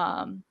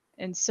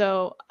 And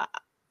so,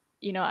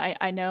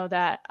 I know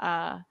that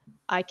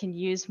I can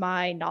use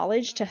my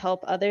knowledge to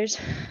help others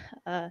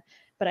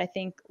But I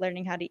think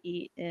learning how to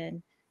eat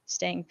and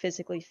staying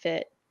physically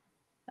fit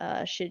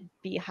should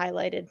be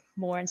highlighted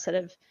more instead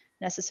of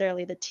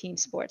necessarily the team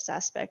sports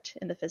aspect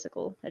in the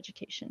physical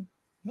education.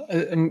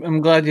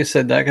 I'm glad you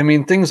said that. I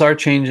mean, things are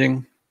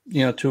changing,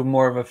 to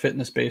more of a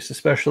fitness base,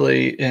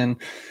 especially in,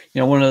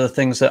 one of the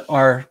things that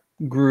our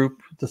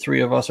group, the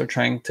three of us, are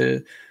trying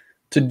to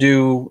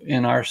do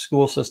in our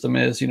school system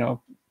is,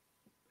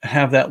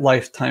 have that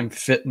lifetime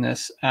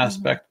fitness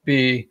aspect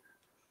be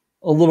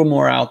a little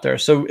more out there.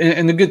 So,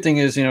 and the good thing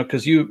is,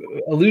 because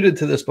you alluded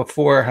to this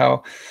before,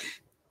 how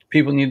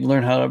people need to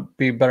learn how to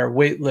be better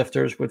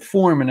weightlifters with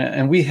form in it.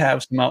 And we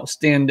have some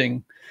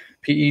outstanding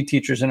PE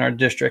teachers in our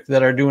district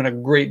that are doing a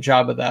great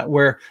job of that,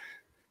 where,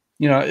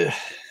 you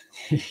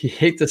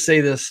hate to say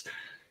this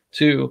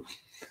to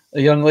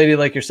a young lady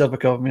like yourself,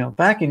 but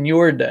back in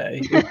your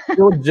day, it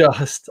was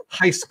just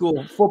high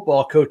school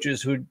football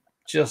coaches who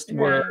just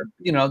were,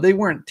 they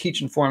weren't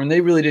teaching form, and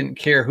they really didn't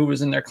care who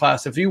was in their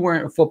class. If you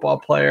weren't a football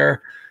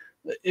player,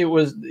 it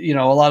was, a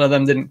lot of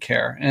them didn't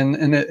care. And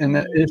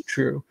that is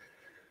true.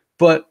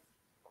 But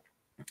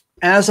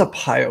as a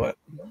pilot,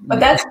 but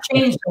that's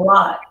changed a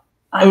lot.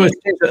 It's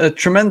changed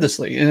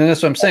tremendously. And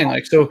that's what I'm saying.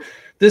 Like, so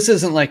this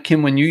isn't like,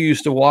 Kim, when you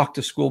used to walk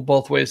to school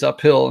both ways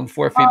uphill and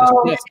 4 feet of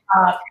snow.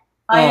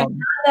 I am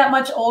not that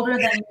much older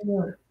than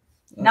you.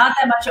 Not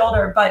that much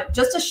older, but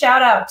just a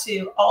shout out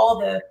to all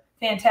the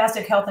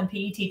fantastic health and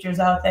PE teachers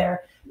out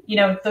there.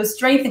 Those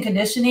strength and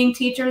conditioning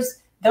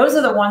teachers, those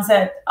are the ones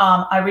that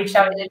I reached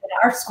out to in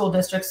our school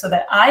district so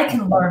that I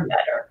can learn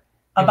better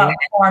about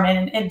form.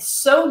 And it's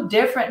so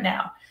different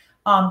now.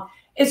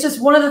 It's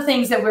just one of the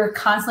things that we're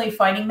constantly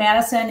fighting,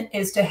 Madison,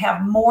 is to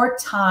have more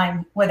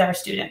time with our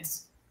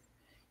students.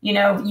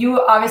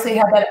 You obviously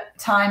have that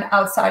time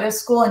outside of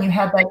school and you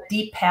have that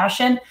deep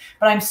passion,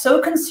 but I'm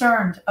so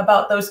concerned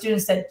about those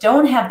students that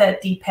don't have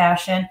that deep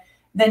passion,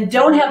 then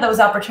don't have those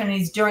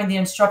opportunities during the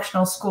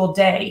instructional school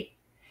day,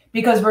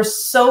 because we're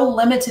so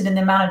limited in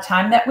the amount of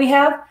time that we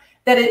have,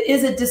 that it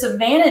is a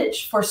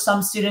disadvantage for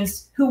some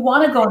students who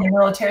want to go in the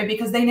military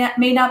because they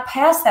may not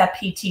pass that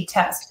PT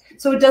test.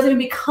 So it doesn't even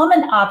become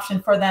an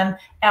option for them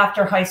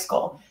after high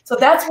school. So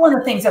that's one of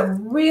the things that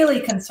really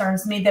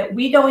concerns me, that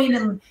we don't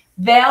even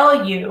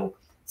value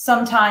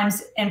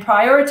sometimes and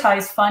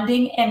prioritize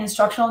funding and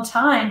instructional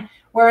time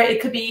where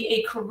it could be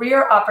a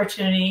career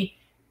opportunity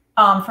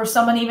for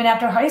someone even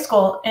after high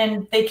school,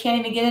 and they can't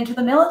even get into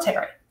the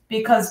military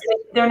because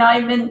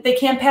they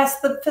can't pass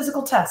the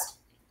physical test.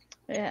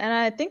 Yeah, and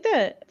I think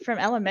that from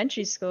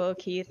elementary school,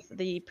 Keith,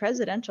 the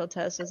presidential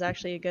test was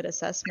actually a good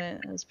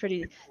assessment. It was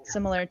pretty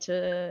similar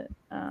to,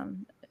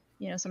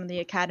 some of the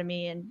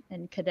academy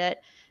and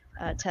cadet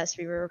tests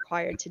we were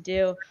required to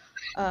do.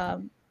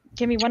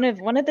 Kimmy,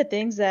 one of the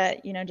things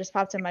that, just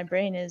popped in my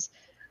brain is,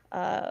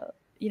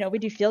 we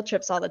do field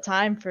trips all the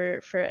time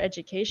for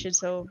education.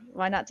 So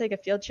why not take a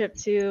field trip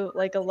to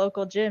like a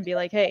local gym? Be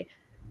like, hey,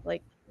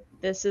 like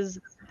this is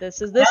this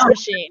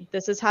machine.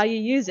 This is how you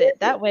use it.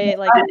 That way,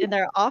 like in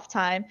their off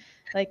time,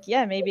 like,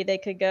 maybe they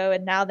could go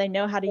and now they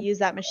know how to use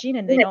that machine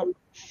and they don't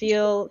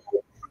feel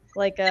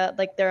like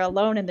they're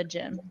alone in the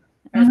gym,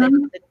 or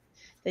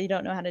they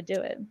don't know how to do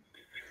it.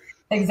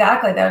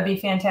 Exactly. That would be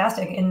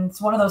fantastic. And it's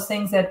one of those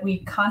things that we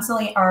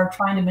constantly are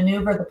trying to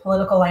maneuver the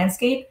political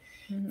landscape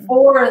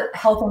for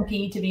health and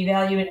PE to be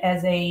valued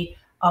as a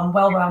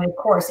well-rounded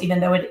course,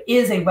 even though it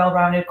is a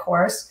well-rounded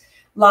course.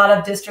 A lot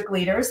of district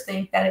leaders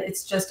think that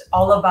it's just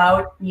all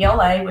about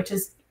ELA, which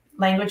is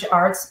language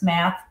arts,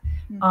 math,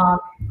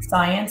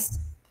 science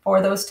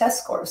for those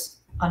test scores.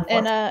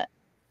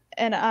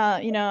 And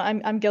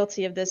I'm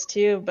guilty of this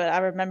too, but I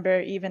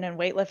remember even in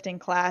weightlifting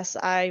class,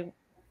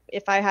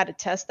 if I had a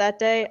test that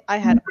day, I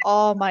had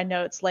all my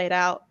notes laid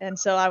out. And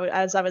so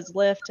as I was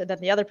lift, and then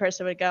the other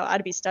person would go,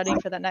 I'd be studying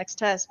for the next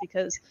test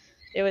because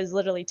it was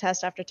literally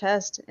test after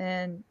test.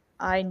 And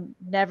I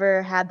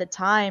never had the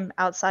time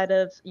outside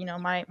of,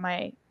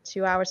 my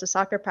 2 hours of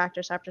soccer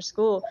practice after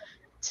school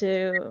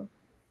to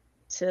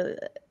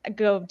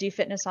go do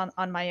fitness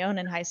on my own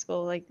in high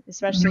school, like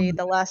especially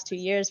the last 2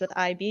 years with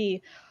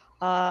IB.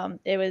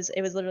 It was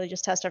literally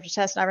just test after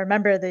test. And I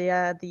remember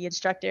the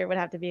instructor would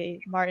have to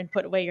be, Martin,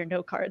 put away your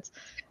note cards.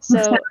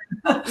 So,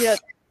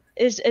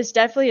 it's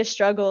definitely a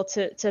struggle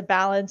to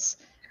balance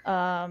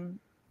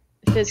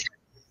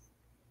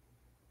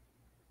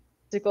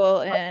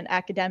physical and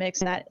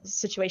academics in that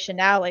situation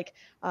now. Like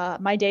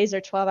my days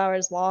are 12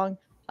 hours long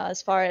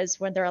as far as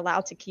when they're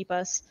allowed to keep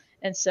us.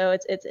 And so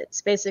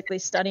it's basically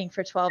studying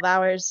for 12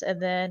 hours. And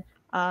then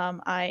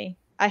I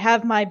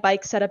have my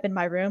bike set up in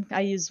my room.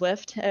 I use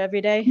Zwift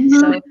every day.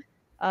 So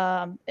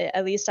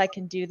at least I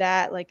can do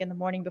that like in the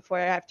morning before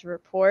I have to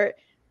report.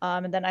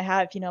 And then I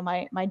have,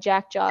 my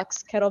Jack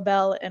Jocks,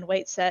 kettlebell and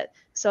weight set.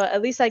 So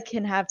at least I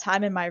can have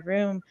time in my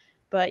room.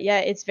 But yeah,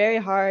 it's very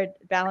hard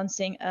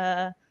balancing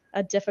a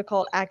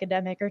difficult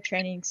academic or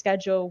training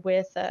schedule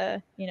with,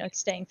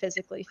 staying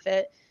physically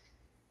fit.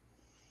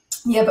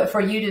 Yeah, but for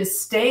you to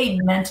stay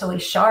mentally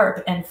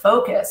sharp and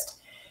focused,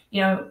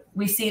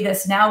 we see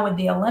this now with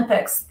the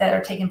Olympics that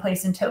are taking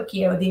place in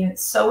Tokyo, the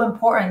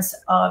importance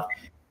of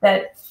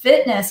that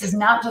fitness is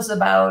not just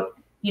about,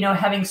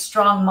 having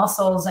strong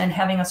muscles and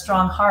having a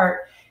strong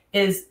heart,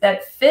 is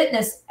that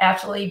fitness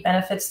actually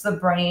benefits the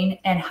brain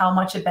and how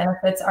much it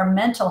benefits our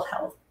mental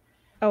health.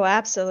 Oh,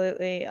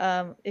 absolutely.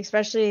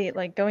 Especially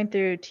like going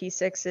through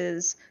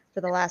T6s for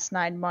the last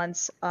 9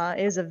 months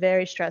is a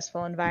very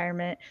stressful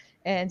environment.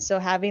 And so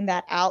having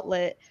that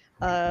outlet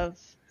of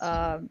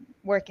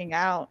working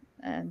out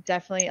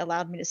definitely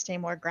allowed me to stay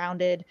more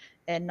grounded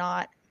and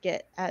not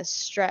get as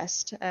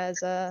stressed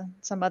as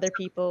some other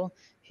people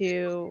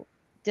who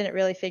didn't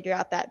really figure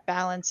out that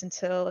balance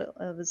until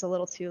it was a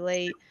little too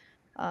late.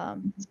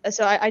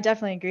 So I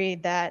definitely agree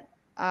that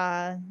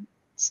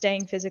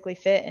staying physically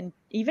fit and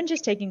even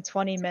just taking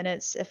 20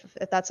 minutes, if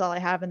that's all I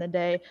have in the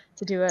day,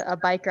 to do a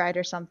bike ride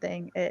or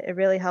something, it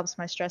really helps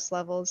my stress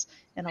levels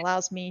and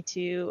allows me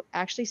to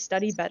actually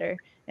study better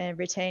and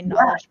retain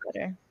knowledge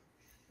better.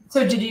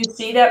 So did you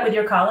see that with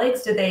your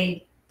colleagues?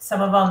 Did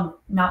some of them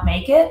not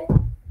make it?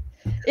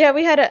 Yeah,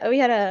 we had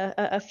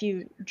a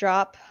few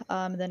drop,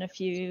 then a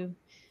few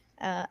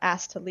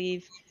asked to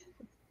leave,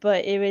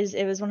 but it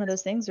was one of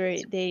those things where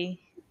they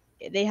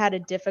had a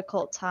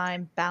difficult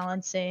time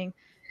balancing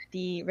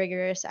the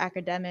rigorous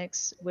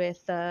academics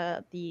with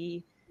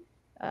the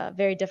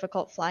very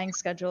difficult flying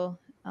schedule.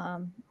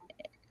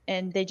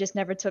 And they just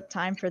never took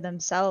time for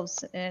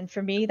themselves. And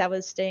for me, that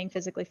was staying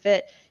physically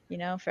fit.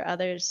 For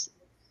others,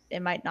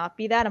 it might not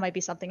be that. It might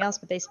be something else,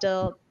 but they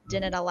still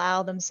didn't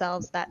allow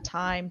themselves that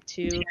time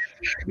to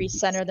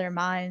recenter their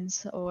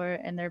minds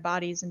and their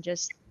bodies and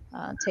just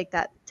take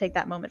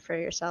that moment for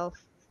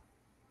yourself.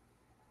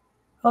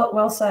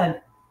 Well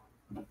said.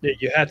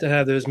 You have to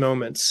have those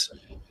moments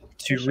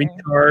to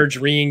recharge,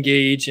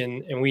 re-engage,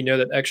 and we know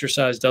that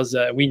exercise does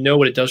that. We know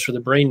what it does for the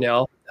brain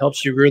now. It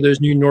helps you grow those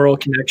new neural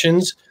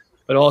connections,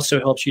 but also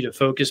helps you to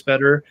focus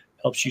better,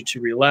 helps you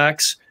to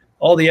relax.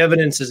 All the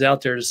evidence is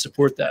out there to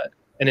support that,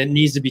 and it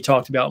needs to be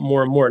talked about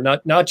more and more,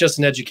 not just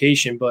in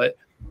education, but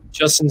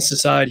just in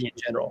society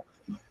in general.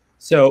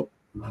 So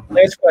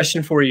last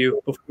question for you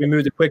before we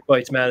move to quick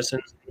bites, Madison.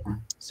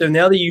 So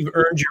now that you've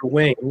earned your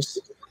wings,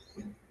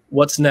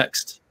 what's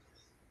next?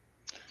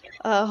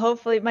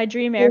 Hopefully, my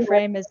dream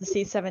airframe is the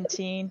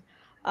C-17.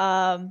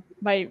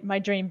 My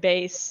dream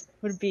base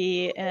would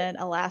be in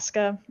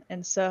Alaska,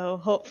 and so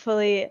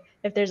hopefully,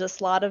 if there's a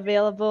slot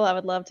available, I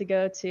would love to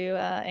go to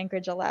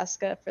Anchorage,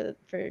 Alaska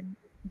for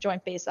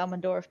Joint Base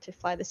Elmendorf to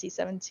fly the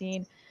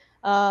C-17.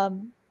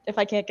 If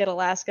I can't get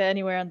Alaska,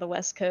 anywhere on the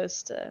West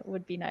Coast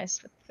would be nice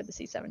for the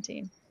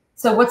C-17.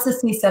 So what's the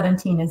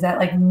C-17? Is that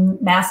like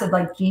massive,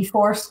 like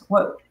G-force?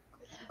 What?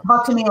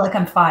 Talk to me like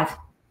I'm 5.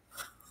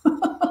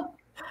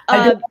 I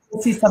don't know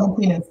what the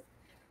C-17 is.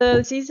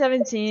 The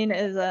C-17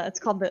 is it's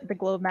called the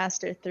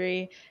Globemaster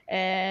III,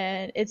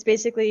 and it's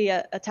basically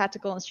a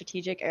tactical and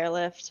strategic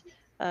airlift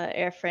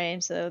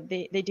airframe. So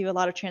they do a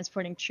lot of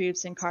transporting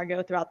troops and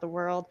cargo throughout the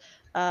world.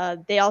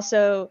 They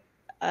also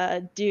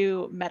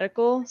do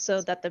medical,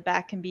 so that the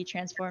back can be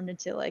transformed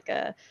into like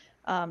a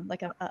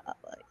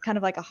kind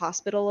of like a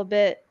hospital a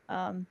bit.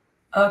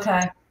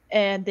 Okay.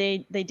 And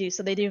they do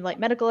like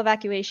medical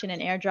evacuation and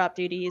airdrop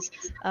duties,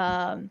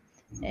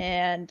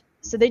 and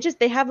so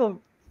they have a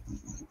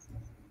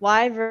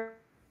wide variety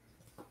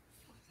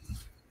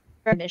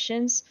of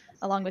missions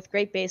along with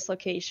great base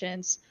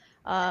locations.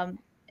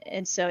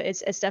 And so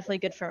it's definitely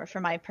good for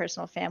my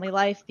personal family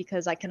life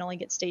because I can only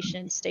get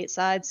stationed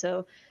stateside.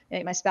 So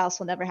my spouse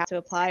will never have to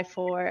apply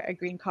for a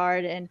green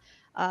card and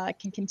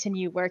can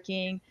continue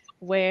working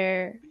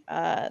where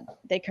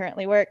they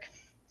currently work.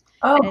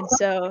 Oh. And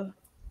so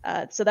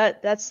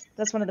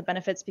that's one of the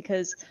benefits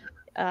because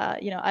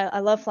I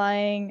love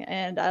flying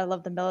and I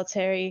love the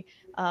military,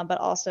 but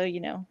also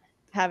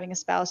having a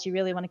spouse, you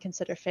really want to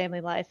consider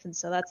family life, and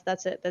so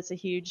that's a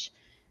huge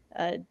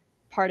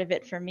part of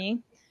it for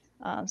me.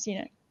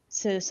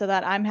 So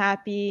that I'm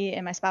happy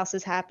and my spouse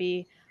is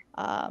happy,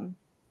 and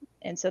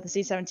so the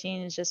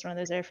C-17 is just one of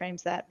those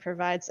airframes that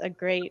provides a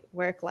great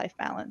work-life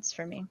balance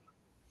for me.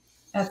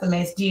 That's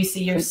amazing. Do you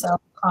see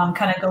yourself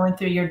kind of going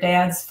through your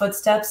dad's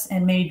footsteps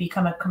and maybe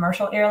become a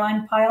commercial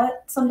airline pilot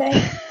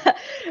someday?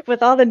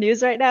 With all the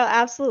news right now,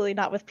 absolutely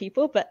not with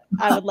people, but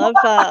I would love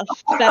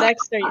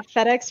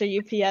FedEx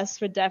or UPS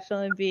would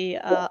definitely be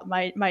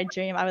my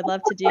dream. I would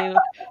love to do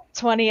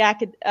 20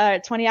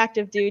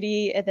 active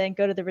duty and then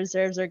go to the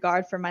reserves or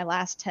guard for my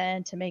last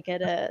 10 to make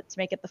it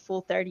the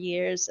full 30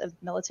 years of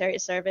military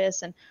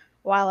service. And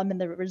while I'm in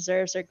the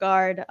reserves or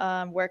guard,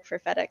 work for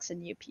FedEx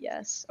and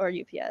UPS.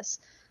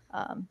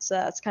 So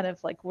that's kind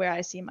of like where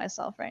I see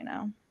myself right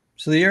now.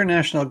 So the Air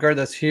National Guard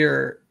that's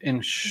here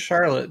in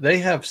Charlotte, they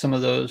have some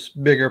of those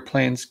bigger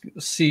planes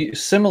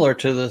similar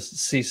to the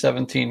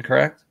C-17,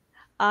 correct?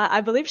 I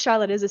believe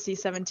Charlotte is a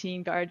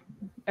C-17 Guard,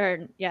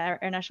 Air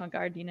National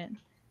Guard unit.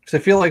 Because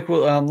I feel like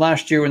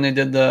last year when they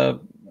did the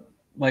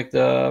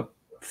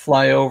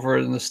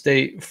flyover in the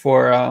state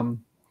for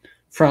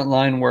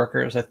frontline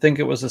workers, I think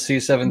it was a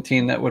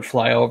C-17 that would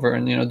fly over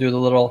and do the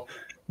little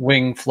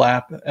wing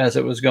flap as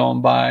it was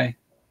going by.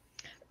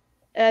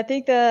 I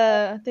think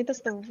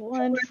that's the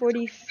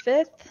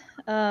 145th.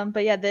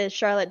 But yeah, the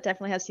Charlotte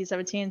definitely has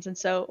C-17s, and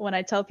so when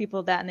I tell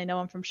people that and they know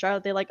I'm from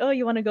Charlotte, they're like, "Oh,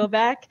 you want to go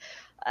back?"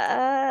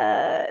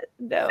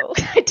 No,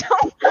 I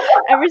don't.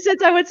 Ever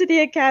since I went to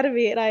the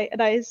academy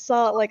and I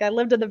saw, like, I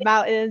lived in the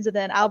mountains, and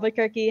then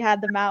Albuquerque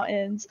had the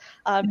mountains.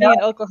 Being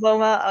in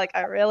Oklahoma, like,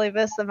 I really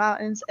miss the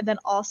mountains, and then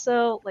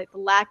also like the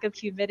lack of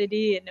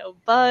humidity and no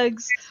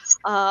bugs.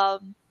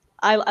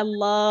 I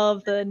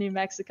love the New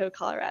Mexico,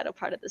 Colorado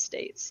part of the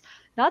states.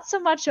 Not so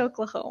much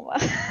Oklahoma.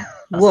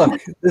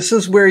 Look, this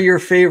is where your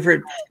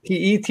favorite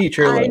PE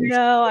teacher I lives.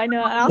 know. And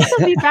I'll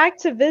still be back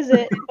to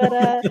visit, but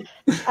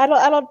I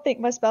don't think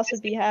my spouse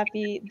would be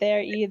happy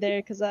there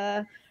either, because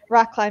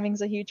rock climbing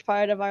is a huge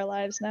part of our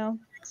lives now.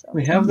 So.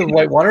 We have the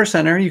Whitewater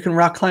Center. You can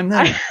rock climb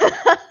there.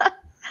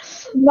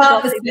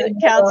 Not don't think that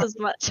counts as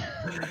much.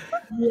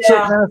 Yeah.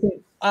 So,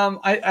 Madison,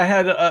 I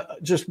had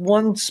just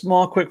one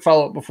small quick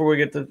follow-up before we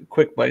get to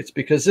quick bites,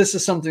 because this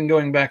is something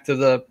going back to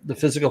the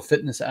physical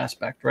fitness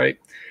aspect, right?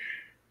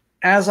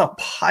 As a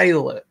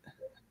pilot,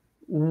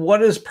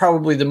 what is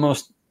probably the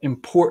most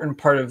important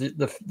part of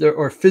the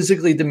or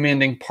physically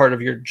demanding part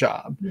of your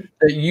job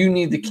that you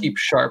need to keep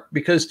sharp?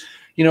 Because,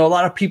 you know, a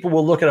lot of people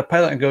will look at a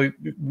pilot and go,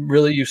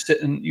 really, you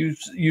sit and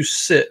you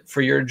sit for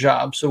your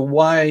job. So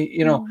why,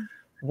 you know,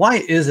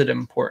 why is it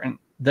important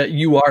that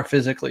you are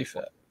physically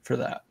fit for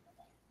that?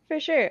 For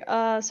sure.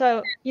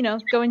 So, you know,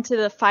 going to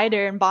the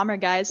fighter and bomber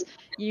guys,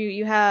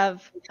 you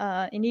have,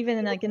 and even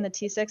in, like in the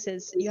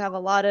T6s, you have a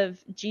lot of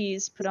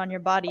G's put on your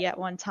body at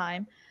one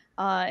time.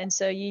 And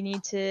so you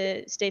need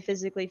to stay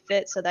physically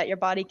fit so that your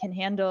body can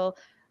handle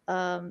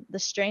the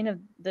strain of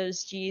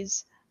those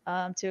G's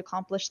to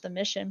accomplish the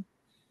mission.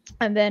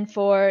 And then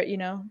for, you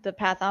know, the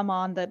path I'm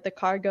on, the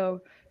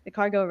cargo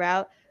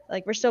route,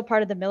 like, we're still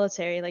part of the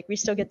military. Like, we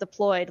still get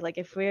deployed. Like,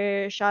 if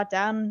we're shot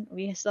down,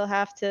 we still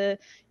have to,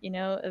 you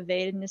know,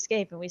 evade and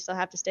escape, and we still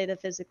have to stay the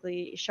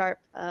physically sharp,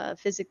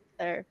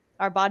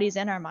 our bodies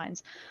and our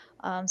minds.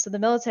 So the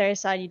military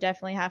side, you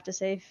definitely have to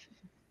stay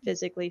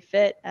physically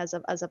fit as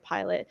a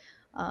pilot.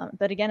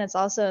 But again, it's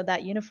also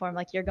that uniform.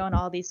 Like, you're going to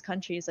all these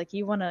countries. Like,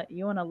 you wanna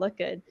look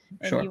good,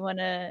 and Sure. you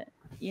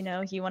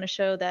wanna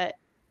show that,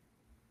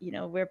 you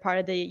know, we're part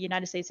of the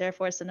United States Air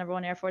Force, the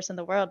 #1 Air Force in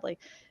the world. Like,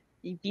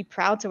 you be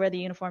proud to wear the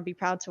uniform, be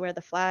proud to wear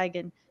the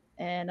flag.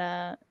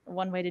 And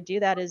one way to do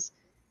that is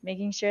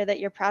making sure that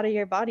you're proud of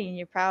your body and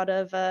you're proud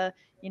of,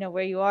 you know,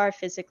 where you are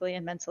physically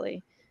and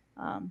mentally.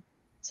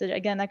 So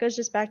again, that goes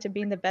just back to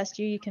being the best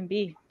you can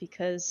be,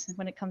 because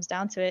when it comes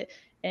down to it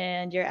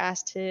and you're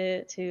asked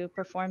to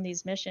perform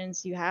these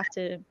missions, you have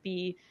to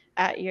be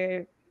at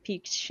your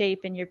peak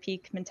shape and your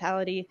peak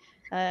mentality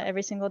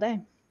every single day.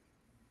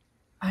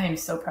 I am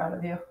so proud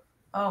of you.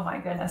 Oh my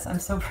goodness, I'm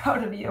so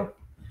proud of you.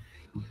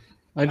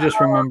 I just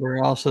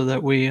remember also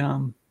that we,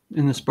 in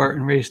the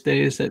Spartan race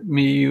days, that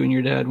me, you, and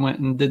your dad went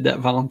and did that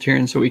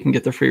volunteering so we can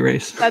get the free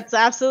race. That's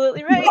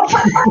absolutely right.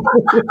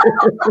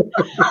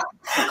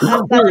 We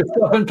were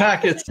stuffing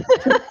packets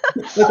at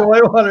the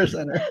Whitewater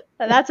Center.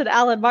 And that's an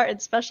Alan Martin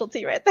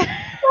specialty right there.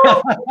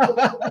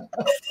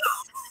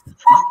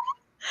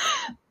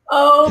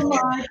 Oh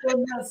my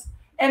goodness.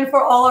 And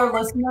for all our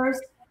listeners,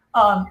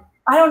 I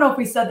don't know if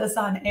we said this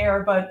on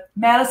air, but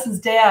Madison's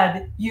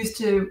dad used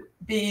to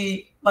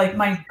be like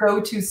my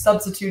go-to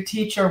substitute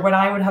teacher when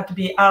I would have to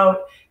be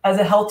out as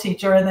a health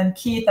teacher. And then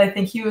Keith, I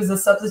think he was a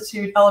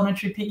substitute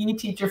elementary PE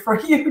teacher for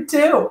you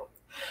too.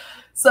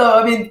 So,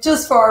 I mean,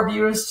 just for our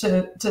viewers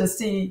to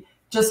see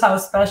just how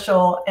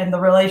special and the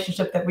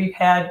relationship that we've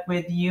had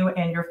with you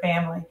and your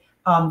family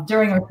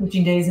during our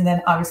teaching days. And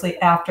then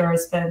obviously after,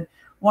 has been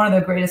one of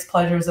the greatest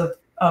pleasures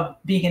of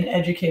being an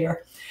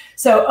educator.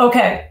 So,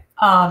 okay.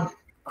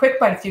 Quick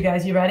bites, you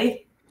guys. You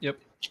ready? Yep.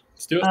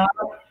 Let's do it.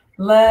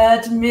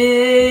 Let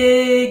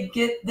me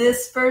get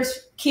this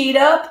first keyed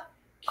up.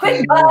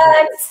 Quick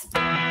bites.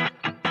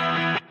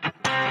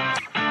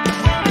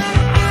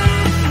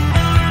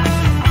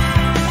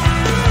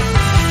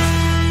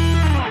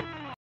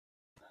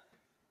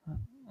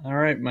 All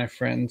right, my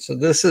friend. So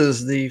this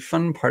is the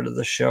fun part of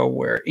the show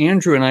where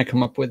Andrew and I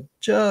come up with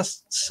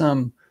just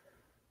some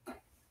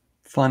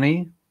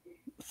funny,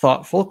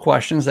 thoughtful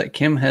questions that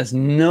Kim has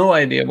no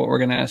idea what we're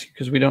going to ask you,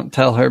 because we don't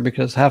tell her,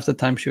 because half the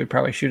time she would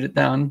probably shoot it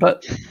down,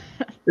 but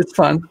it's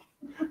fun.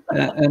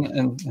 And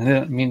I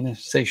didn't mean to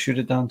say shoot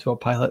it down to a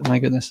pilot. My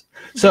goodness.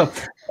 So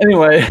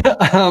anyway,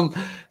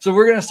 so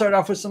we're going to start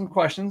off with some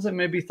questions that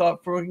may be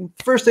thought-provoking.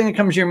 First thing that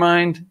comes to your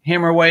mind,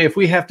 hammer away. If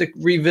we have to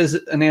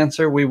revisit an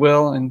answer, we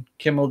will, and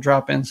Kim will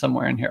drop in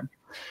somewhere in here.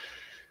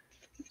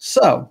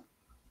 So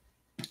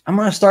I'm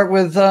going to start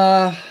with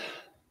a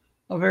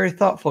very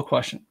thoughtful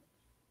question.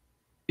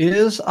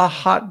 Is a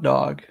hot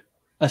dog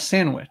a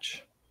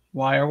sandwich?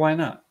 Why or why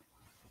not?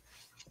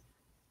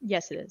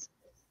 Yes, it is.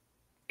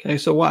 Okay,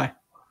 so why?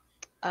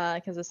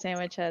 Because a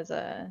sandwich has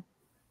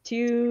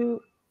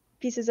 2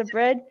 pieces of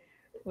bread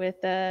with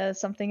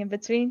something in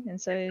between,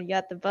 and so you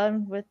got the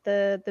bun with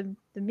the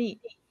meat.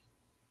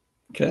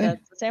 Okay,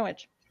 that's a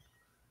sandwich.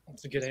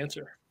 That's a good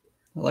answer.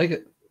 I like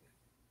it.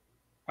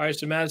 All right,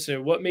 so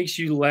Madison, what makes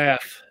you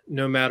laugh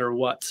no matter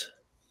what?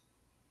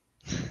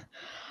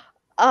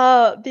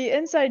 The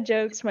inside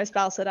jokes my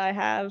spouse and I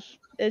have,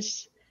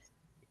 it's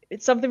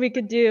something we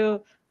could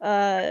do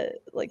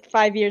like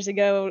 5 years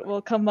ago.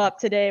 We'll come up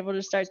today, we'll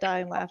just start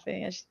dying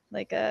laughing. It's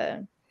like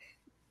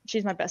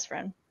she's my best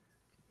friend.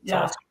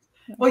 Yeah. Awesome.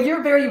 Well,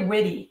 you're very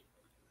witty.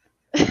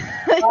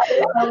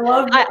 I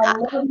love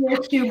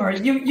your humor.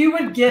 You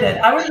would get it.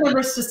 I would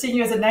remember just seeing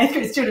you as a 9th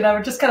grade student. I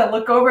would just kind of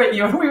look over at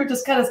you and we would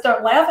just kind of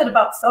start laughing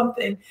about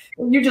something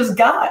you just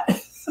got.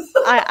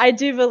 I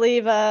do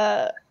believe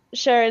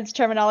Sharon's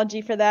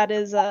terminology for that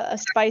is a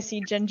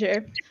spicy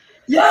ginger.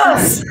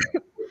 Yes.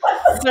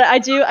 But I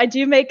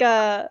do make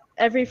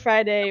every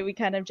Friday we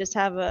kind of just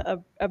have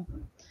a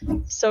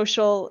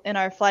social in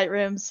our flight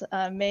rooms.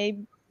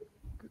 Maybe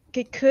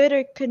it could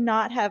or could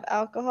not have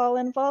alcohol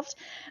involved,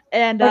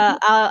 and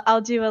I'll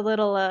do a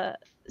little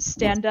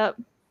stand-up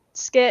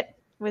skit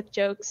with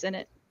jokes, and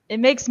it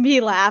makes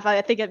me laugh.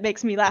 I think it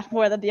makes me laugh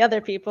more than the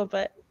other people,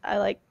 but I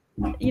like,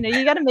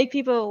 you got to make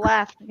people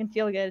laugh and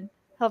feel good.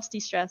 Helps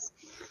de-stress.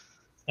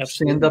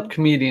 Stand-up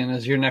comedian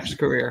is your next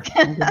career.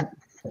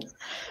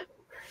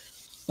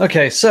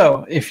 Okay,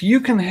 so if you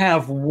can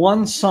have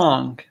one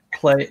song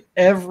play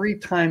every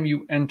time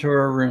you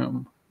enter a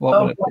room,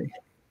 what would it be?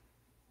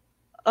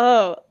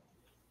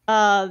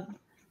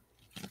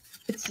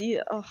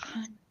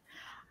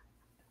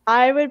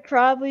 I would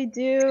probably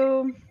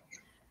do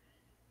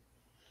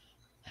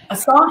a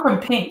song from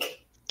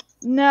Pink.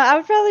 No, I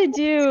would probably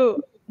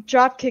do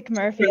Dropkick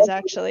Murphys,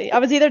 actually. I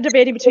was either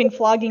debating between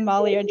Flogging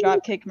Molly or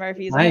Dropkick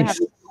Murphys. Nice. I'm gonna have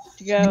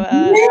to go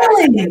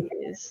really?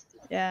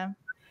 Yeah.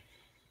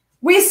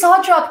 We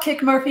saw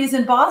Dropkick Murphys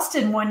in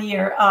Boston one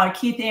year,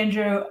 Keith,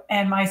 Andrew,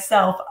 and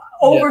myself,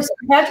 over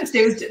St. Patrick's Day.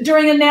 It was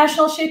during a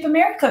National Shape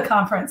America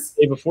conference.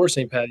 Day before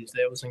St. Patty's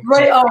Day. It was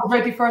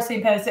right before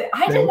St. Patty's Day.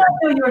 I did not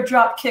know you were a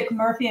Dropkick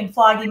Murphy and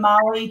Flogging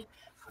Molly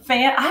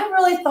fan. I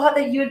really thought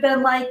that you had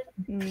been like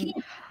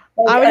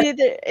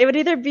it would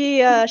either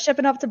be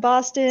Shipping Up to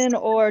Boston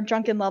or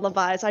Drunken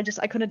Lullabies.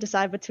 I couldn't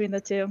decide between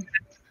the two.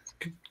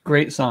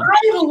 Great song.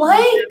 I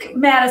like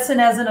Madison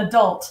as an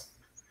adult.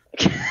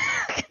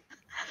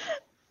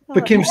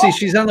 But Kim, see,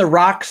 she's on the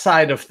rock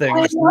side of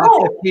things,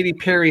 not the Katy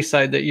Perry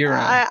side that you're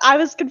on. I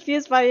was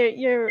confused by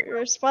your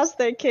response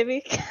there,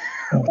 Kimmy.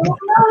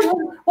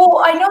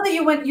 Well, I know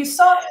that you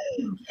saw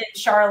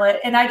Charlotte,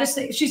 and I just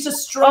think she's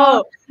just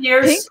strong.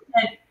 Years,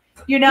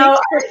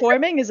 Pink's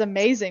performing is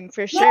amazing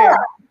for sure.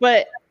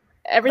 But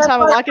every time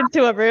I walk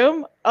into a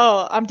room,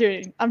 I'm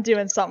doing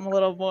something a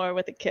little more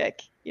with a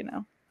kick, Yes.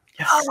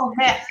 Oh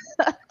man,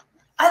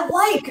 I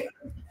like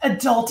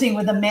adulting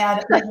with a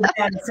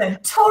Madison.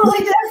 Totally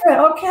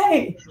different.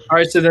 Okay. All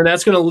right, so then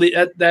that's going to lead.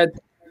 That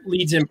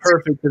leads in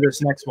perfect to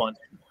this next one.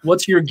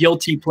 What's your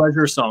guilty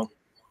pleasure song?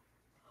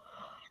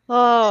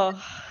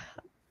 Oh,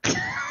 that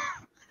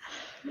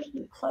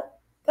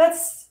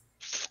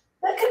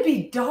could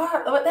be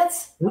dark. That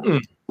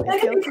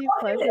could be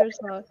pleasure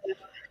song.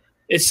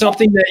 It's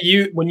something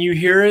that when you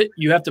hear it,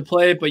 you have to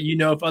play it, but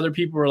if other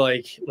people are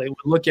like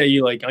look at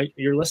you like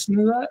you're listening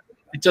to that,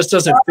 it just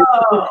doesn't fit.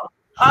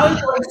 I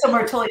was going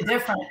somewhere totally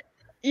different.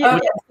 Yeah,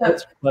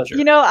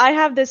 I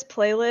have this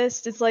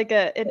playlist. It's like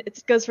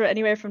it goes for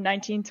anywhere from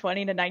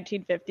 1920 to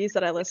 1950s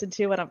that I listen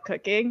to when I'm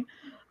cooking,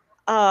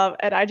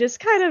 and I just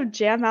kind of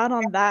jam out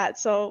on that.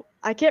 So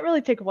I can't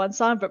really pick one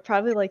song, but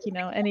probably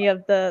any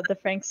of the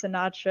Frank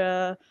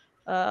Sinatra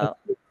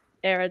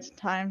era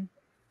time.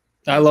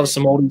 I love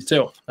some oldies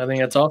too. I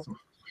think that's awesome.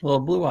 Little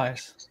Blue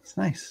Eyes. It's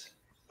nice.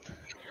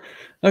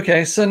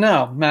 Okay, so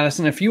now,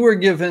 Madison, if you were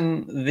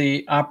given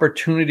the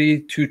opportunity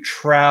to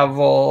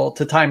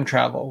time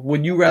travel,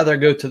 would you rather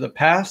go to the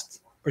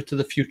past or to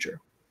the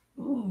future?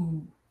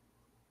 Ooh.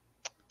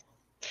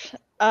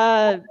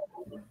 The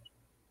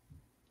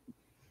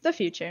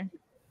future.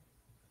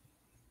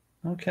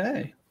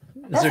 Okay.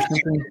 That's a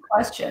good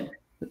question.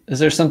 Is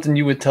there something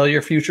you would tell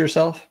your future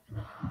self?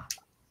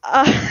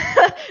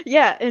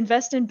 Yeah,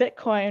 invest in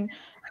Bitcoin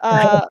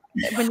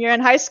when you're in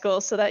high school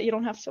so that you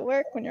don't have to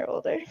work when you're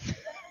older.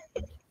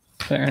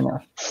 Fair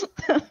enough.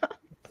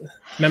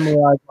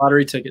 Memorize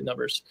lottery ticket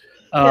numbers.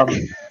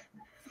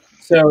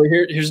 So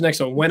here's the next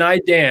one. When I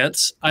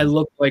dance, I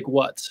look like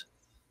what?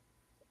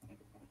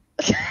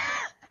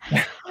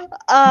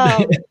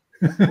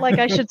 Like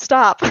I should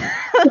stop. No,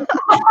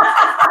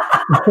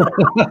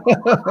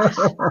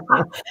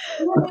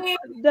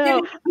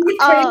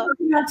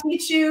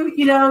 teach you.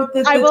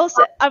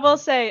 I will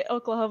say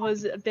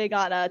Oklahoma's big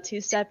on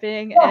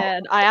two-stepping,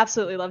 and I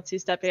absolutely love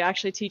two-stepping. I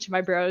actually teach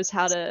my bros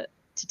how to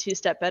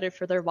two-step better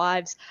for their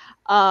wives.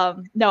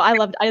 No,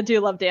 I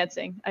do love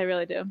dancing. I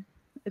really do.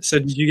 So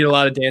did you get a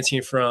lot of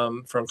dancing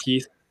from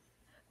Keith?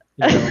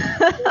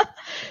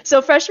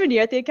 So freshman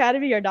year at the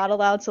academy, you're not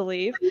allowed to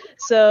leave.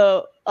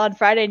 So on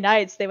Friday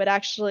nights, they would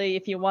actually,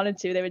 if you wanted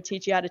to, they would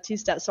teach you how to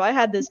two-step. So I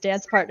had this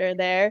dance partner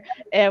there,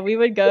 and we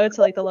would go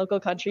to the local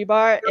country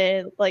bar,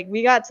 and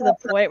we got to the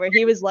point where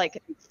he was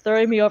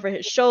throwing me over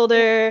his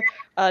shoulder,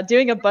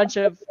 doing a bunch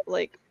of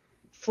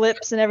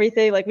flips and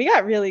everything. We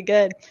got really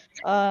good,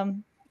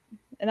 and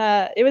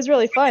it was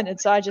really fun. And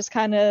so I just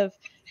kind of,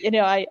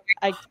 I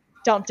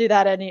don't do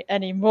that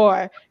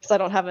anymore because I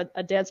don't have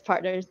a dance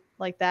partner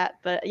like that.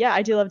 But yeah,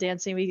 I do love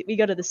dancing. We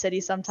go to the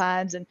city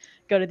sometimes and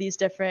go to these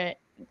different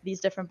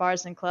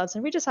bars and clubs,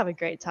 and we just have a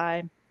great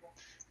time.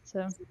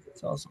 So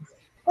That's awesome.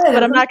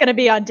 But I'm not going to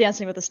be on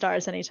Dancing with the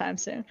Stars anytime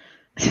soon.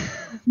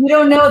 You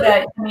don't know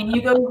that. I mean,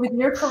 you go with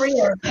your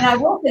career. And I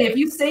will say, if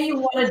you say you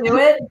want to do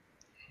it,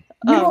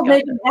 you will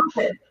make it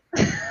happen.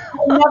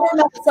 I've never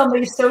met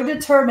somebody so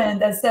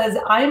determined that says,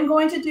 I am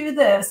going to do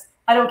this.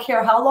 I don't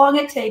care how long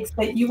it takes,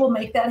 but you will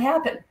make that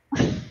happen.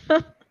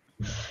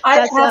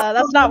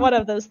 That's not one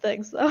of those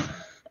things, though.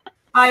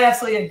 I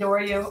absolutely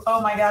adore you.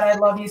 Oh, my God. I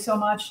love you so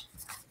much.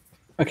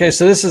 Okay,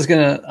 so this is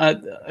going to,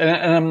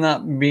 and I'm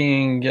not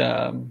being...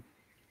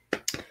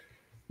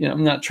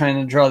 I'm not trying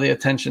to draw the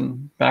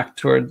attention back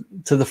to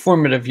the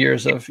formative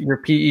years of your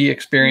PE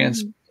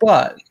experience,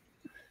 but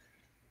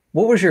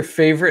what was your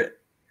favorite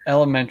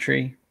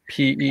elementary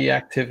PE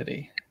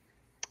activity?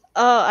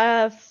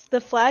 Oh,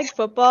 the flag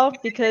football,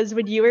 because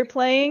when you were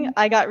playing,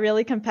 I got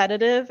really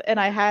competitive and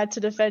I had to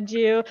defend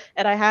you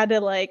and I had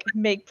to like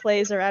make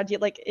plays around you.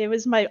 Like it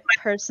was my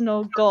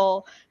personal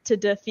goal to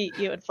defeat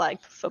you in flag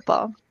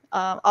football.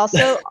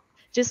 Also,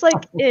 just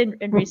like in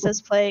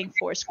recess playing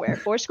Foursquare.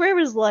 Foursquare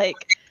was like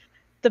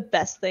the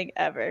best thing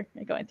ever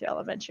going through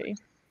elementary.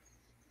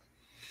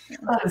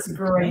 That was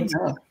great.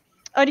 Oh,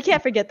 and you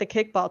can't forget the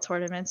kickball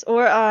tournaments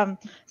or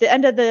the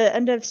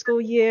end of school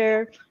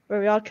year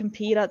where we all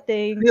compete at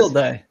things. Field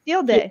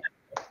day.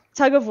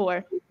 Tug of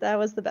war. That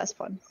was the best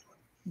fun.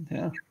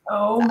 Yeah.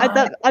 Oh,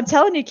 I'm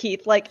telling you,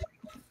 Keith, like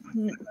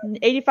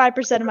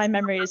 85% of my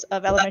memories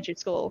of elementary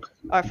school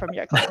are from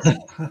your class.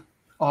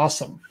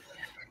 Awesome.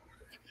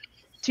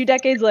 2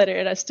 decades later,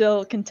 and I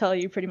still can tell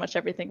you pretty much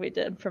everything we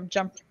did, from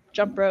jump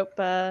rope,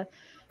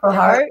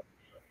 heart,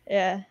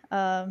 yeah,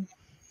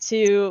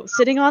 to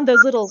sitting on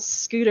those little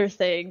scooter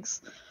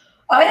things.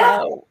 Oh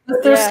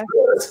yeah,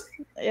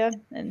 yeah,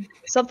 and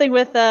something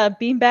with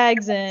bean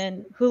bags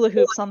and hula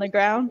hoops on the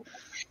ground.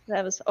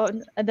 That was,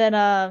 and then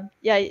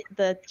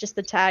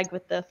the tag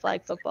with the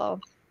flag football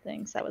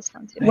things. That was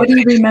fun too. What do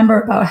you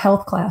remember about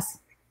health class?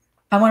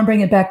 I want to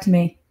bring it back to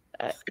me.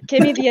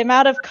 Kimmy, the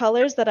amount of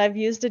colors that I've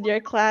used in your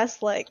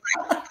class, like,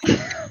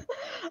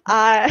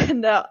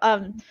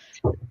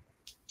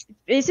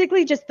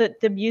 basically just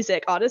the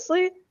music,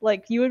 honestly.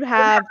 Like, you would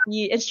have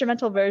the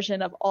instrumental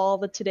version of all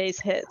the today's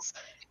hits.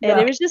 And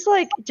it was just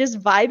like, just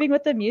vibing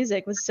with the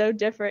music was so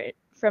different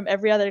from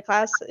every other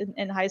class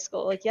in high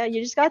school. Like, yeah,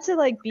 you just got to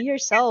like be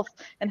yourself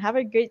and have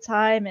a great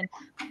time and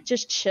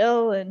just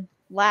chill and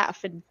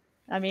laugh. And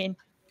I mean,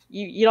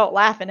 you don't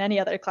laugh in any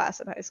other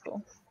class in high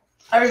school.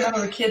 I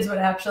remember kids would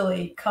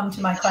actually come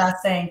to my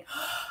class saying,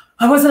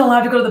 I wasn't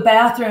allowed to go to the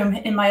bathroom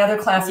in my other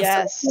classes.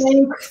 Yes.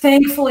 So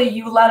thankfully,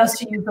 you let us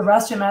to use the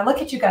restroom. And I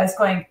look at you guys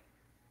going,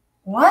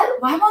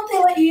 what? Why won't they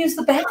let you use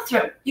the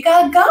bathroom? You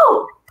got to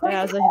go.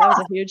 Yeah, that was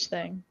a huge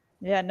thing.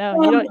 Yeah,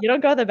 no, you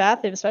don't go to the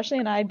bathroom, especially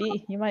in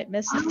IB. You might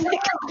miss something.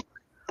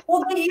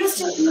 Well, they used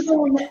to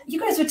even, you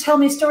guys would tell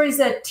me stories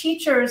that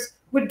teachers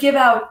would give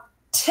out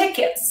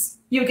tickets.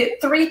 You would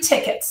get 3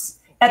 tickets.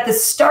 At the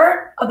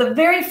start of the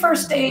very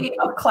first day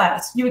of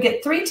class, you would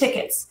get 3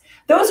 tickets.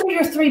 Those were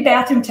your 3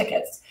 bathroom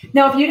tickets.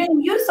 Now, if you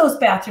didn't use those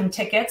bathroom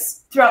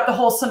tickets throughout the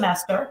whole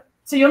semester,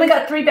 so you only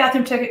got 3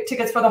 bathroom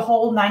tickets for the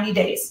whole 90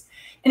 days.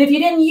 And if you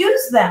didn't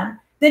use them,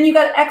 then you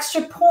got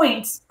extra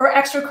points or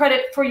extra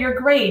credit for your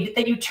grade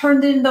that you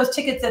turned in those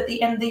tickets at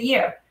the end of the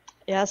year.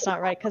 Yeah, that's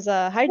not right, because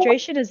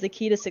hydration is the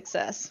key to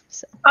success.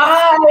 So.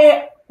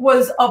 I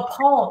was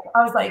appalled.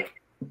 I was like,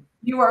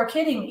 you are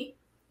kidding me.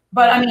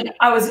 But I mean,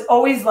 I was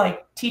always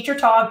like, teacher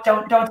talk,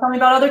 don't tell me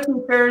about other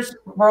teachers.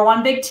 We're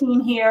one big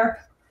team here.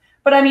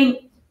 But I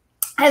mean,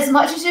 as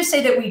much as you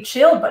say that we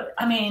chilled, but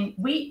I mean,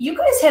 you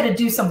guys had to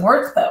do some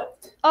work though.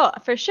 Oh,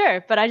 for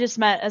sure. But I just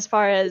meant as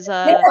far as,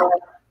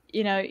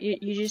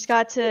 you just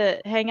got to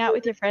hang out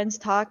with your friends,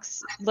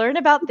 learn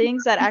about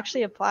things that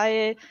actually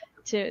apply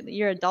to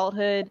your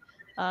adulthood.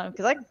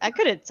 Because I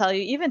couldn't tell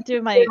you, even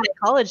through my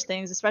college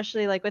things,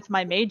 especially like with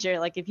my major,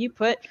 like if you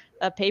put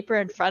a paper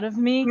in front of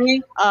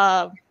me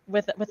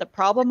with a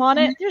problem on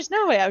it, there's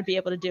no way I would be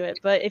able to do it.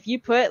 But if you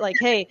put like,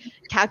 hey,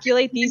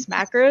 calculate these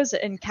macros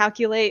and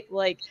calculate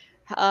like,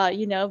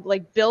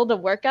 like build a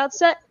workout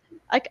set,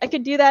 I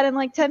could do that in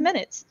like 10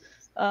 minutes.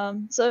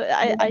 So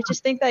I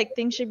just think that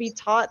things should be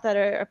taught that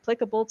are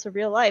applicable to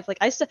real life. Like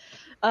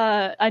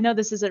I know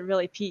this isn't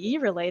really PE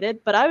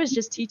related, but I was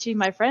just teaching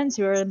my friends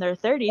who are in their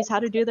 30s how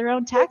to do their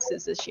own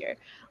taxes this year.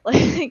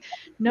 Like,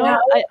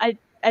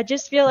 I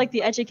just feel like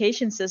the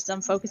education system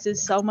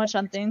focuses so much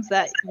on things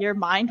that your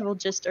mind will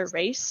just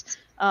erase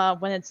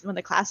when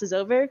the class is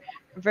over,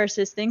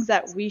 versus things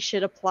that we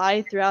should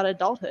apply throughout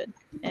adulthood.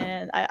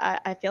 And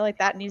I feel like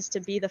that needs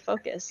to be the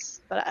focus.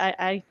 But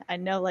I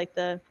know like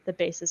the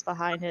basis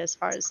behind it as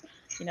far as,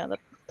 the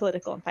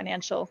political and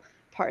financial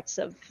parts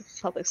of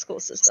public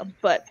school system.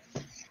 But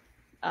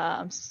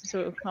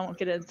so I won't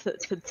get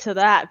into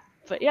that.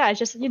 But yeah,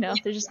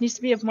 there just needs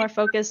to be more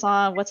focus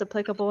on what's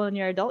applicable in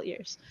your adult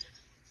years.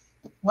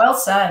 Well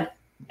said.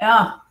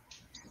 Yeah.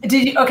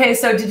 Did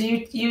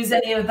you use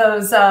any of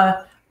those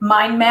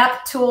mind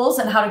map tools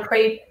and how to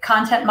create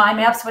content mind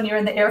maps when you're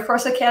in the Air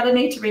Force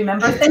Academy to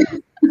remember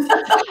things?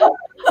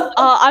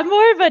 I'm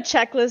more of a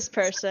checklist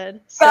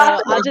person. So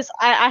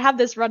I have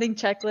this running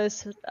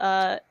checklist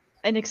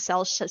in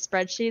Excel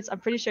spreadsheets. I'm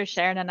pretty sure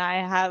Sharon and I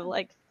have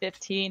like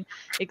 15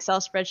 Excel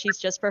spreadsheets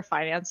just for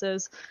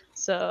finances.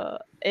 So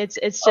it's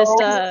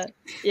just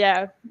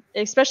yeah,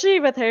 especially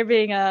with her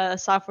being a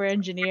software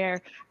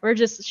engineer,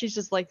 she's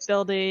just like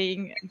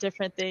building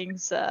different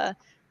things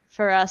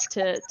for us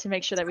to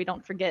make sure that we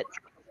don't forget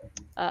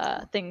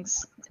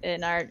things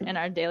in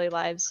our daily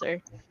lives,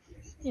 or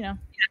you know.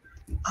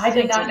 I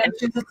did not know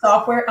she was a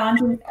software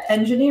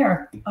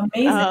engineer.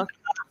 Amazing.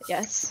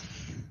 Yes.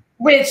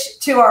 Which,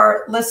 to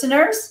our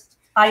listeners,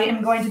 I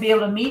am going to be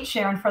able to meet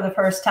Sharon for the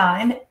first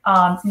time,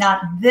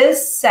 not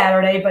this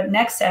Saturday, but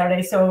next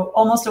Saturday, so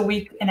almost a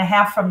week and a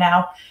half from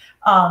now.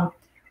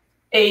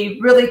 A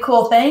really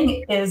cool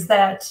thing is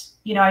that,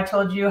 I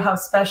told you how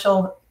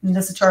special, and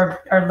this is to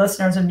our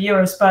listeners and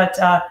viewers, but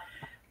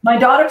my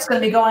daughter's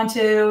going to be going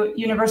to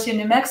University of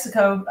New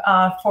Mexico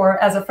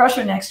as a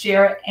freshman next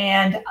year.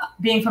 And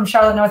being from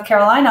Charlotte, North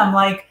Carolina, I'm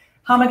like,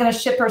 how am I going to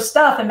ship her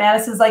stuff? And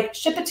Madison's like,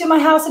 ship it to my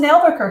house in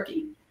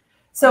Albuquerque.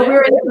 So we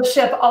were able to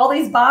ship all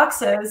these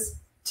boxes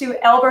to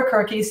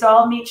Albuquerque. So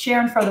I'll meet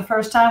Sharon for the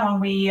first time when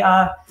we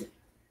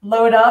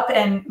load up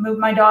and move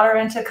my daughter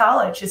into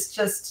college.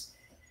 It's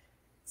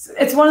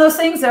one of those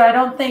things that I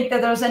don't think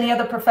that there's any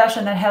other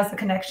profession that has the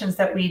connections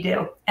that we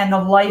do and the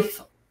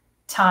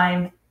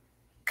lifetime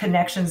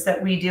connections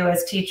that we do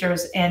as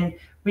teachers. And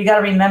we got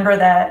to remember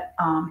that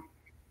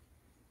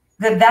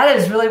that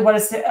is really what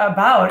it's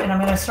about. And I'm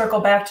going to circle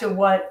back to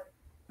what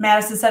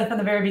Madison said from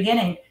the very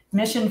beginning: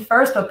 mission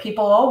first, but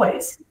people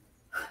always.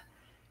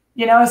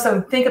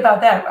 So think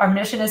about that. Our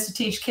mission is to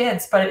teach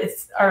kids, but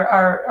it's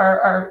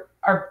our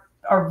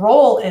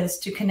role is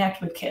to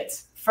connect with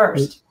kids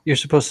first. You're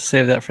supposed to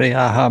save that for the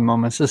aha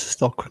moments. This is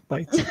still quick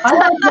bites.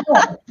 I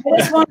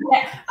just want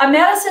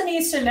Madison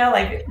needs to know,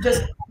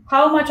 just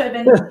how much I've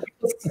been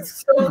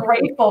so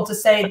grateful to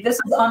say this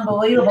is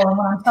unbelievable. And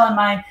when I'm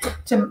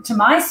telling to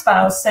my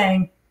spouse,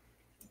 saying,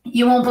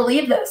 you won't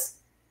believe this.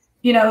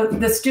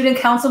 The student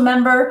council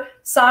member,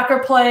 soccer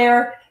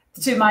player,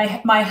 to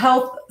my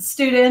health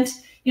student,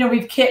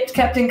 we've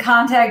kept in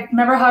contact.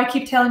 Remember how I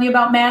keep telling you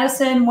about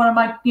Madison, one of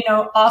my,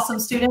 awesome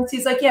students?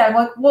 He's like, yeah. I'm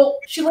like, well,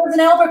 she lives in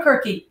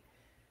Albuquerque.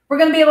 We're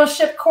going to be able to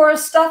ship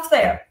Cora's stuff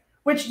there,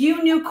 which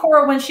you knew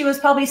Cora when she was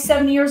probably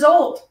 7 years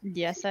old.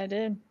 Yes, I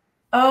did.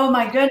 Oh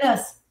my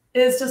goodness.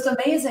 It's just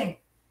amazing.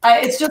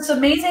 It's just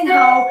amazing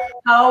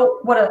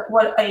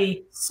what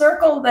a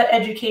circle that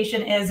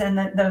education is, and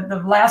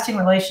the lasting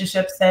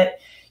relationships that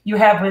you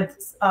have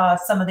with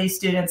some of these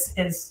students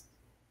is,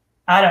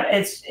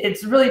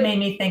 it's really made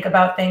me think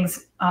about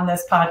things on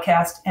this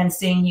podcast and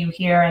seeing you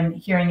here and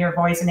hearing your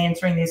voice and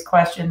answering these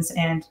questions.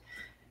 And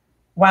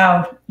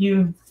wow,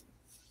 your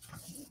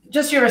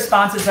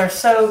responses are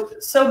so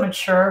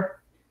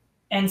mature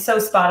and so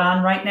spot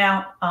on right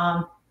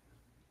now,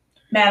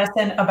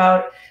 Madison,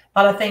 about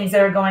a lot of things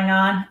that are going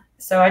on.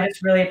 So I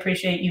just really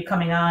appreciate you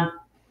coming on.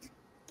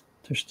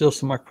 There's still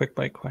some more quick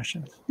bite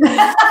questions.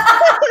 That's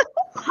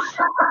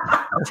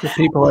what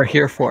people are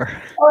here for.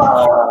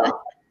 Oh.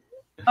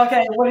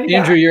 Okay, what do you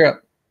Andrew, you're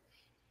up.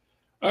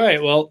 All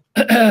right, well,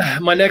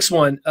 my next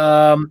one,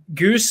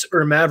 Goose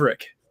or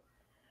Maverick?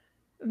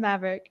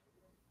 Maverick.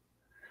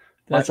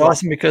 That's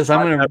awesome, because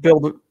I'm going to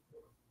build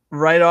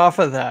right off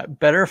of that.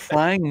 Better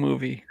flying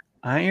movie,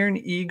 Iron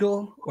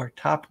Eagle or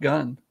Top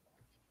Gun?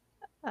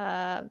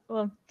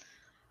 Well,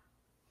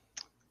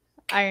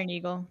 Iron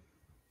Eagle.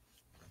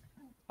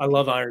 I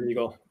love Iron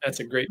Eagle. That's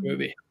a great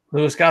movie.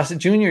 Louis Gossett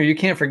Jr., you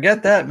can't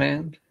forget that,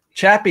 man.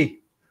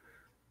 Chappie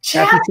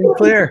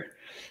Sinclair.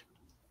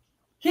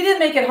 He didn't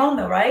make it home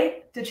though,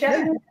 right? Did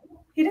Chappie? Yeah.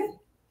 He did?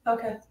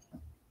 Okay.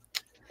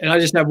 And I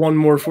just have one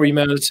more for you,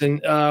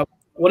 Madison.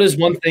 What is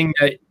one thing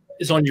that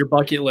is on your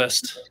bucket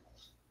list?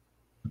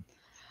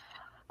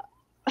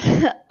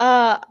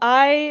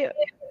 I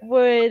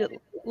would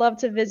love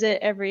to visit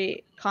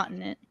every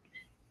continent.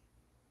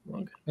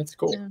 Okay, that's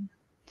cool.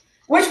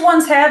 Which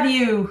ones have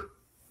you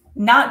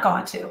not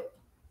gone to?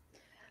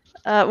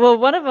 Well,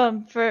 one of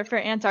them for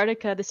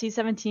Antarctica, the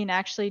C-17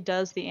 actually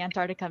does the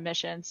Antarctica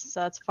missions.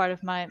 So that's part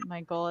of my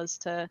goal, is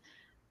to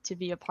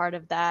be a part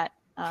of that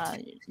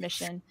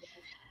mission.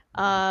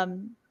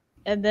 And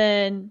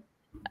then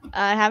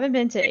I haven't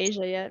been to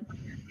Asia yet.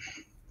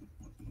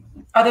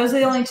 Are those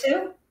the only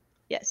two?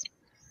 Yes.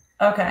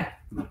 Okay.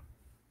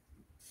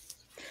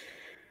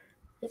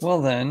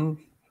 Well then,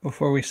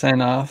 before we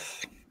sign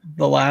off,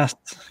 the last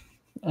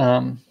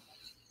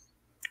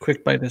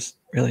quick bite is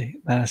really,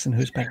 Madison,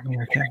 who's better, me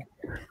or Kim?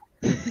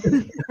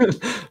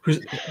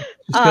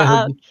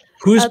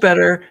 Who's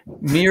better,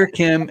 me or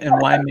Kim, and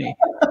why me?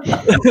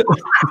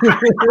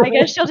 I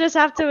guess you'll just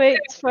have to wait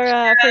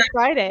for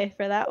Friday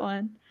for that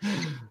one.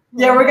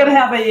 Yeah, we're gonna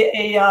have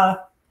a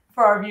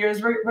for our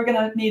viewers. We're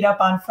gonna meet up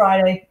on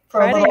Friday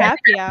for Friday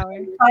happy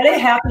hour. Friday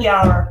happy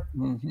hour.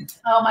 Mm-hmm.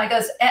 Oh my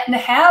gosh! And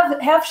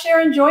have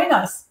Sharon join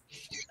us.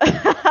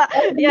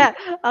 Yeah,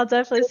 I'll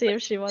definitely see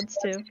if she wants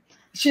to.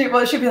 She'd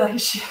be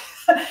like,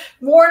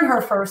 warn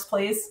her first,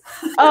 please.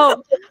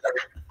 Oh,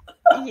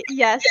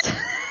 yes.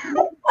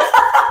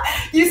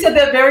 You said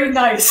that very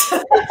nice.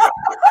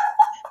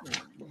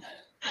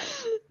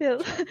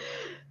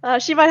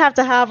 She might have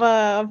to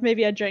have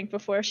maybe a drink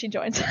before she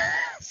joins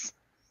us.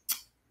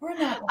 We're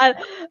not.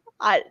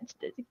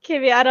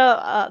 Kimmy, I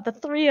don't. The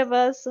three of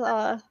us.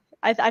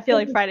 I feel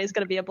like Friday's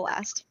gonna be a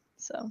blast.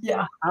 So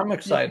Yeah, I'm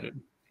excited.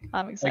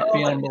 I'm excited. Like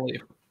beyond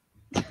belief.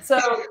 So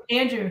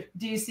Andrew,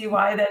 do you see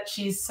why that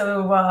she's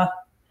so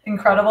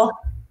incredible?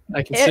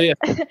 I can see it.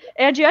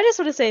 Andrew, I just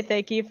want to say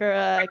thank you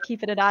for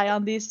keeping an eye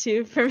on these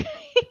two for me,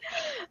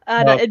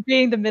 it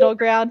being the middle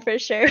ground for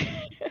sure.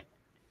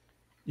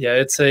 Yeah,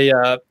 it's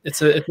a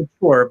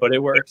chore, but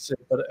it works.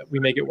 But we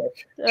make it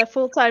work. A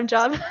full-time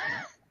job.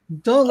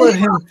 Don't let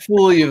him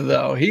fool you,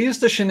 though. He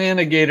used to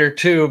shenanigator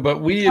too, but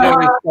it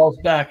always falls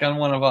back on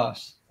one of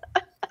us.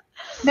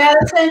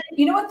 Madison,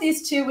 you know what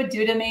these two would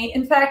do to me?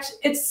 In fact,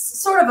 it's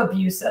sort of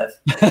abusive.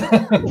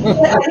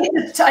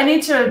 I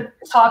need to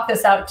talk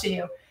this out to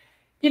you.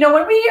 You know,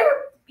 when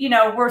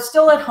we're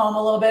still at home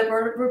a little bit.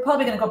 We're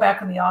probably going to go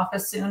back in the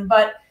office soon.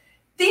 But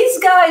these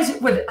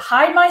guys would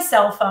hide my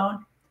cell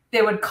phone.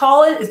 They would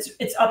call it.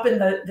 It's up in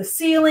the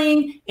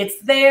ceiling. It's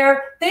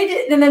there. They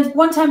did, and then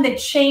one time they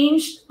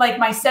changed like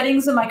my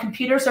settings on my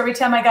computer. So every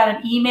time I got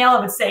an email,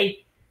 it would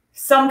say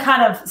some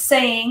kind of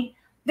saying.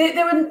 They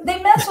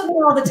mess with me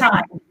all the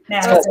time.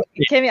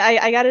 Kimmy,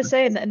 I gotta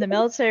say, in the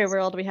military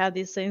world, we have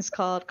these things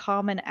called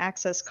common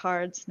access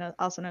cards,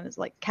 also known as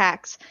like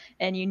CACs,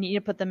 and you need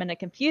to put them in a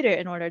computer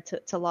in order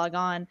to log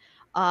on.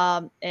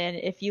 And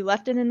if you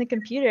left it in the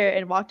computer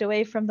and walked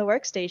away from the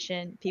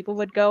workstation, people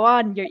would go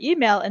on your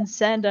email and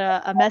send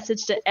a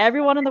message to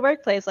everyone in the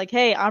workplace like,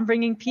 hey, I'm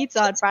bringing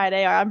pizza on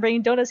Friday, or I'm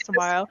bringing donuts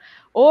tomorrow.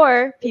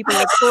 Or they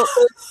would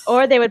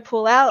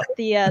pull out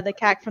the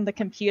CAC from the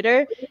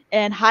computer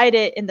and hide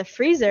it in the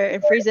freezer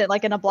and freeze it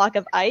like in a block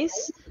of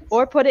ice,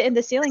 or put it in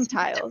the ceiling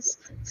tiles.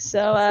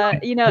 So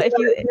if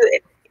you,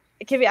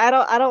 Kimmy, I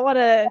don't want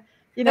to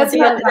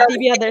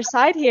be on their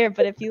side here,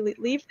 but if you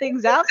leave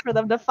things out for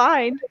them to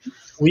find,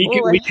 we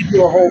could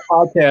do a whole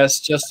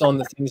podcast just on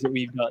the things that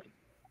we've done.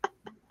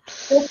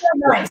 It's so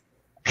nice.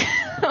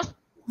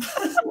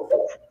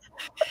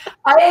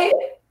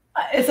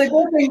 It's a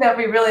good thing that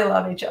we really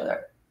love each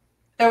other,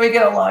 and we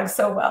get along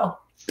so well.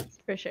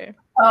 For sure.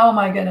 Oh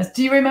my goodness!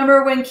 Do you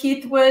remember when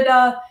Keith would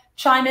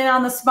chime in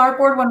on the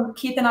smartboard when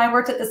Keith and I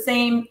worked at the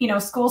same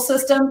school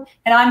system,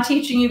 and I'm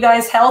teaching you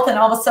guys health, and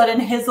all of a sudden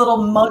his little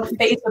mug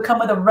face would come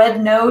with a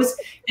red nose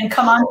and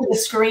come onto the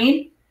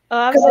screen? Oh,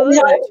 absolutely.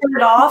 I turn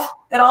it off.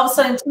 That all of a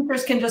sudden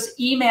teachers can just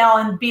email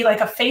and be like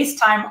a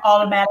FaceTime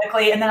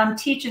automatically, and then I'm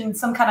teaching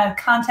some kind of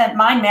content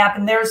mind map,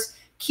 and there's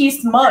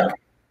Keith's mug.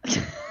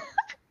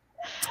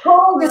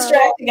 Totally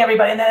distracting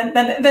everybody, and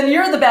then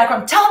you're in the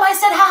background. Tell him I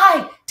said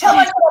hi. Tell him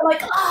I said.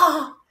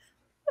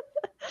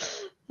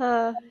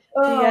 I'm like,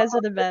 you guys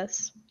are the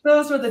best.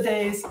 Those were the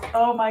days.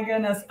 Oh my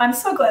goodness. I'm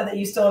so glad that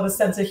you still have a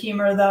sense of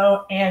humor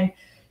though, and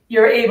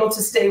you're able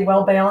to stay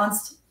well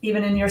balanced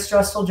even in your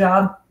stressful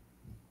job.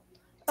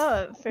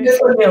 Oh, for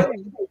sure.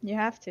 You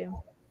have to.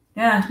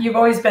 Yeah, you've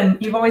always had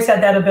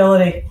that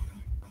ability.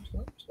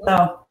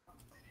 So,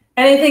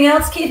 anything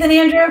else, Keith and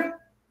Andrew?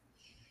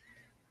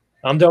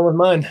 I'm done with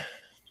mine.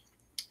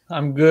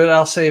 I'm good.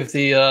 I'll save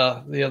the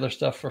other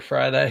stuff for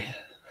Friday.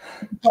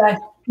 Okay.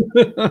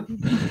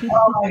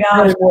 Oh my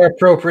gosh. More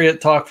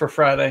appropriate talk for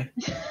Friday.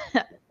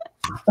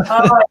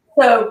 All right.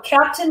 So,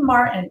 Captain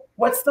Martin,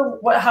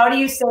 how do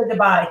you say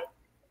goodbye?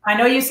 I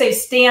know you say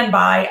stand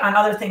by on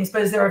other things,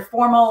 but is there a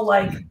formal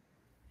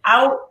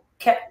out?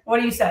 What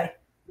do you say?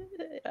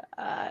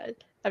 I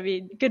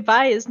mean,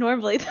 goodbye is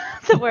normally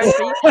the word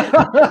for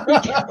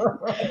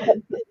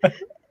you.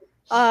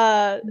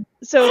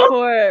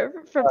 So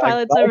for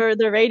pilots over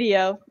the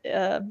radio,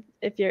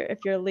 if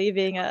you're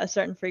leaving a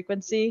certain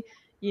frequency,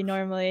 you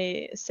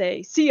normally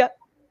say "see ya."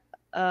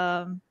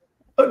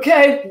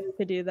 Okay. You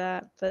could do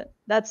that, but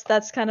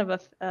that's kind of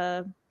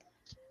a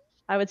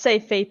I would say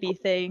FAPey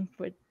thing,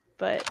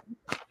 but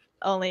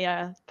only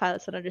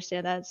pilots would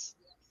understand that. It's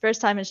first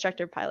time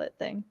instructor pilot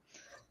thing.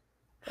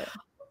 But.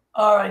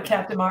 All right,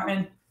 Captain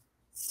Martin.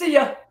 See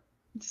ya.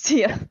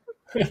 See ya.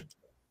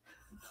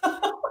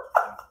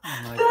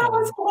 That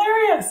was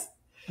hilarious.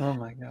 Oh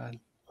my God.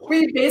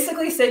 We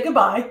basically say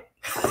goodbye.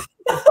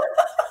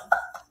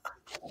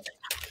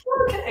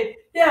 Okay.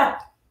 Yeah.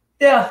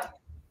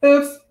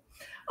 Oops.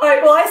 All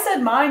right. Well, I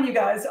said mine, you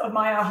guys, of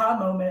my aha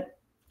moment.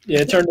 Yeah,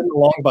 it turned into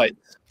long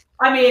bites.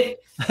 I mean,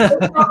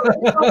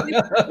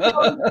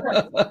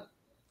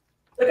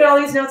 look at all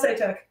these notes I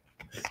took.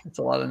 That's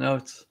a lot of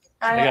notes.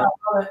 I know.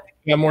 I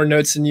got more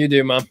notes than you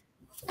do, Mom.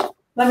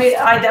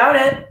 I doubt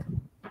it.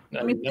 No,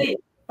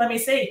 Let me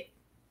see.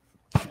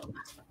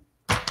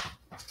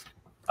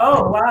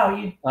 Oh wow!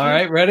 All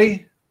right,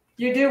 ready?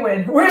 You do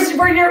win. Where's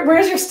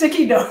your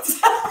sticky notes?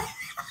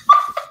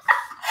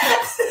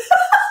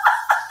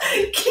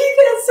 Keith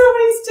has so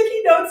many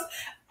sticky notes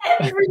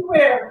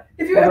everywhere.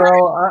 If you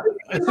ever,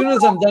 as soon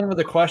as I'm done with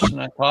a question,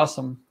 I toss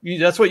them.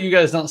 That's what you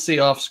guys don't see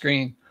off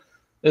screen.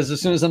 Is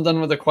as soon as I'm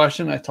done with a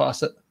question, I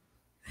toss it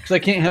because I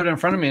can't have it in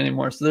front of me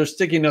anymore. So there's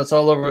sticky notes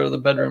all over the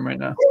bedroom right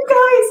now. You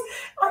guys,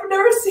 I've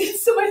never seen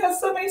somebody have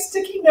so many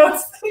sticky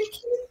notes.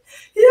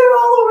 They're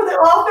all over the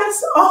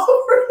office, all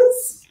over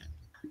this.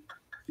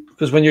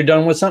 Because when you're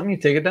done with something, you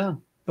take it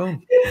down.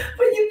 Boom.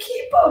 But you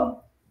keep them.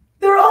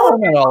 They're all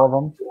not all of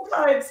them.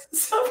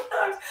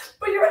 Sometimes,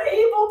 but you're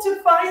able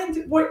to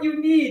find what you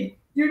need.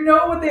 You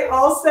know what they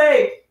all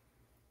say.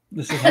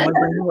 This is how my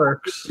brain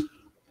works.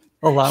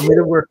 Allow me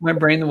to work my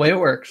brain the way it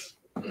works.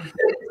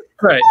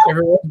 Right.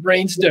 Everyone's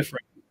brain's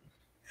different.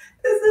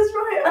 This is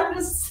right. I'm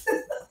just.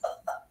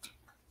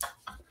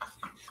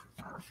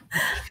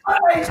 All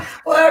right.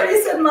 Well, I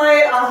already said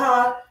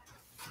my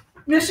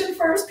mission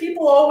first,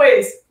 people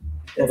always.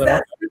 It's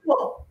that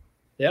simple.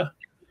 Yeah.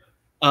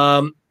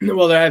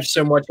 Well, I have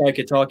so much I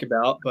could talk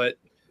about, but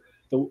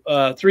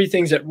the three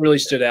things that really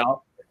stood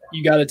out: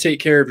 you got to take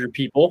care of your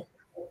people,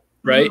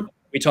 right? Mm-hmm.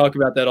 We talk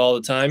about that all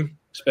the time,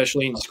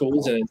 especially in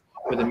schools and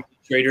with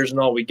administrators and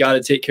all. We got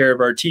to take care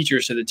of our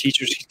teachers so the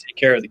teachers can take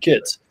care of the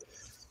kids.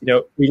 You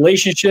know,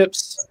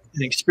 relationships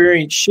and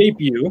experience shape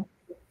you,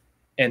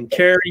 and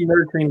caring,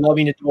 nurturing,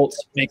 loving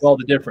adults make all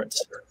the difference.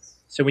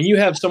 So when you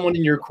have someone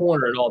in your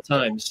corner at all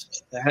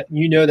times, that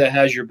that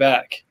has your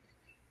back,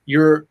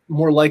 you're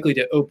more likely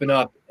to open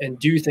up and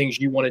do things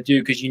you want to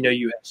do because you know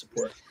you have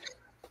support.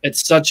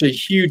 It's such a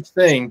huge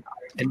thing.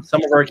 And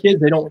some of our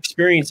kids, they don't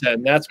experience that.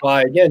 And that's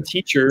why, again,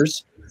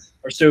 teachers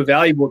are so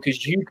valuable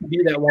because you can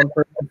be that one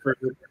person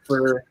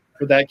for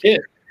that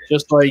kid,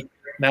 just like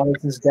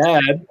Madison's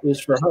dad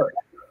is for her.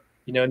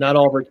 You know, not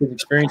all of our kids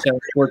experience that,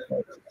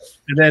 unfortunately.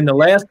 And then the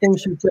last thing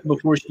she said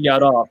before she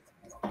got off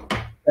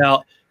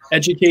about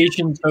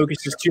education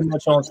focuses too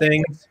much on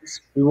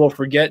things we will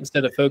forget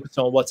instead of focus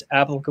on what's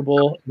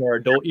applicable in our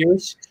adult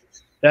years.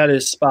 That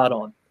is spot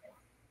on.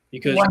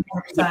 Because we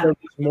focus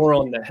more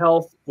on the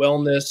health,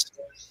 wellness,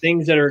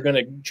 things that are going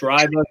to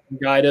drive us and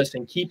guide us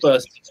and keep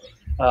us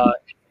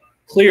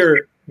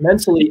clear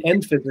mentally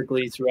and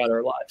physically throughout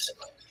our lives.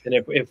 And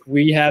if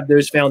we have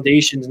those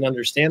foundations and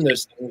understand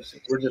those things,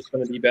 we're just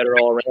going to be better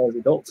all around as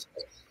adults.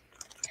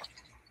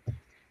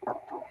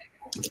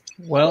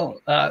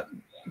 Well,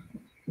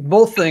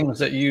 both things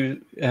that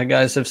you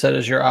guys have said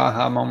as your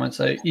aha moments,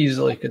 I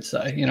easily could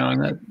say,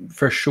 and that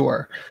for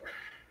sure.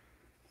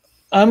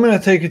 I'm going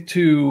to take it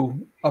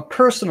to a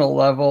personal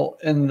level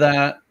in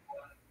that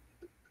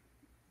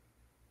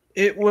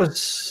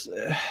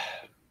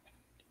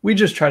we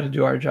just try to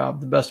do our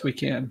job the best we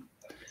can.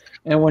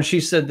 And when she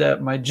said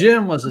that my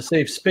gym was a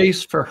safe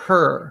space for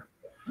her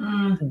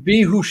to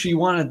be who she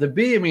wanted to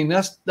be, I mean,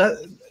 that's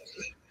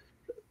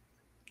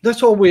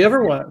all we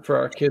ever want for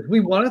our kids. We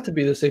want it to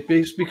be the safe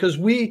space because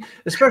we,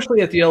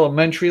 especially at the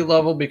elementary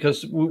level,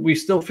 because we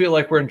still feel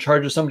like we're in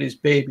charge of somebody's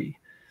baby.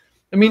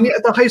 I mean,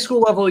 at the high school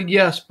level,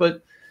 yes,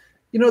 but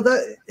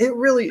that it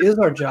really is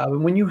our job.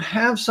 And when you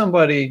have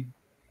somebody,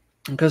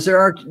 because there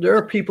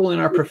are people in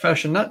our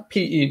profession, not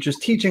PE,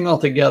 just teaching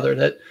altogether,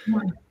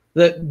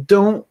 that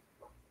don't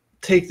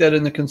take that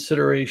into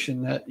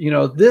consideration, that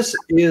this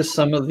is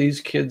some of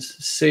these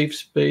kids' safe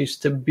space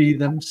to be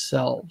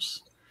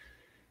themselves.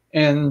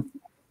 And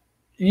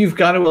you've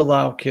got to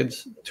allow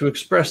kids to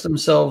express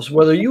themselves,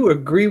 whether you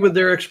agree with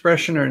their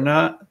expression or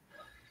not.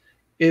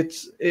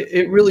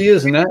 It really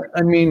is. And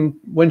I mean,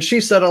 when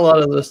she said a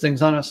lot of those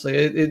things, honestly,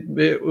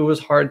 it was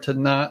hard to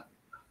not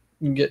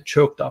get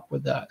choked up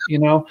with that,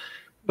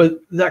 but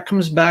that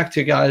comes back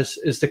to, guys,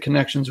 is the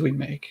connections we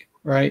make,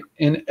 right?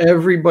 And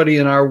everybody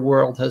in our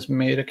world has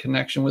made a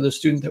connection with a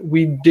student that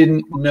we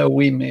didn't know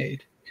we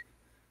made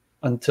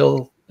and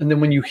then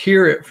when you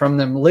hear it from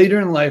them later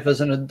in life as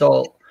an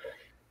adult,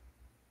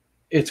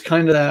 it's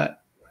kind of that,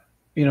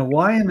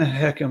 why in the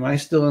heck am I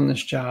still in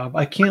this job?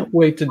 I can't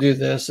wait to do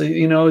this.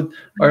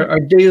 Our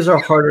days are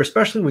harder,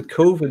 especially with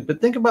COVID.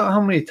 But think about how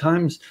many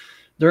times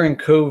during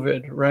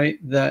COVID, right,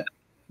 that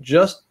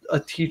just a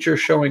teacher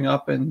showing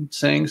up and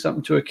saying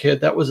something to a kid,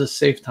 that was a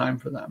safe time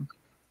for them.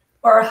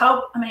 Or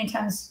how many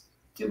times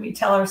do we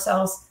tell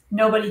ourselves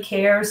nobody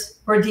cares,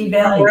 we're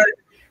devalued,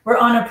 we're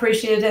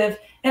unappreciative,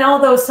 and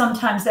although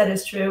sometimes that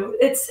is true,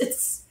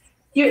 it's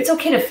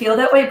okay to feel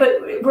that way, but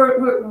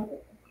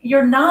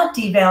you're not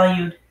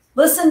devalued.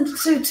 Listen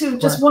to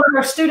just one of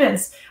our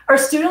students. Our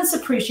students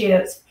appreciate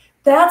us.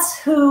 That's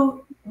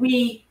who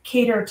we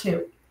cater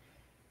to.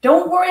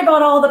 Don't worry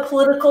about all the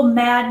political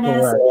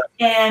madness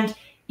and,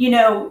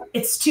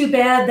 it's too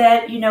bad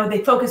that,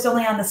 they focus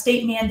only on the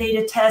state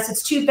mandated tests.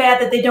 It's too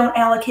bad that they don't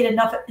allocate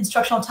enough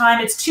instructional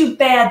time. It's too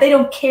bad they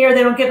don't care.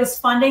 They don't give us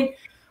funding.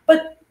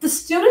 But the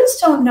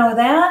students don't know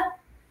that.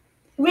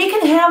 We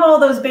can have all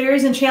those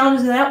barriers and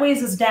challenges, and that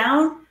weighs us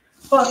down.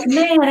 But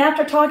man,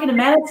 after talking to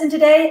Madison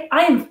today,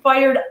 I am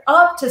fired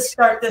up to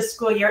start this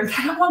school year. In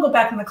fact, I want to go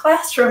back in the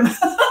classroom.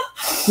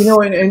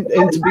 And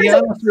to be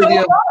honest with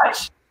you,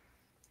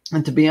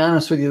 and to be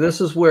honest with you,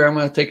 this is where I'm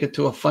going to take it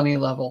to a funny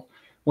level.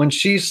 When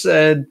she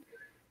said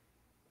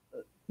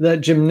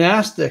that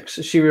gymnastics,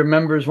 she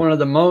remembers one of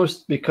the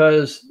most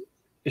because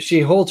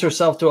she holds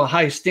herself to a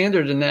high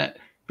standard in that.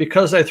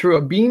 Because I threw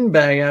a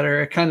beanbag at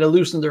her, it kind of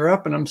loosened her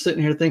up. And I'm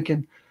sitting here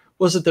thinking,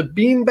 was it the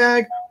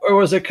beanbag, or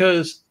was it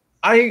because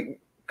I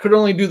could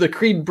only do the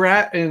Creed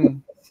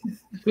Bratton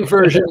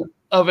version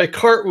of a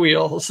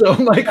cartwheel? So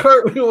my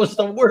cartwheel was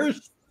the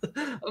worst.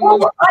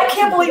 Well, I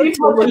can't believe you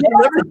told me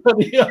that.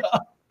 Everybody, hey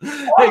guys, this is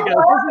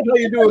how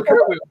you do a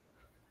cartwheel.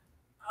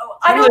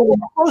 I Sometimes don't. you're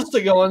supposed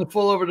to go on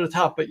full over the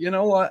top, but you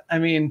know what? I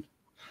mean,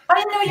 I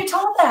didn't know you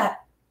told that.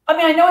 I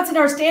mean, I know it's in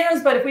our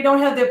standards, but if we don't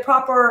have the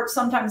proper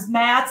sometimes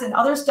mats and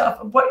other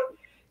stuff, what,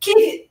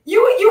 Keith,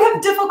 you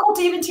have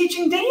difficulty even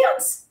teaching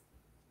dance.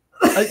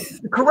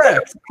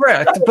 Correct.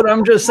 But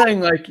I'm just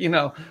saying, like, you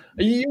know,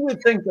 you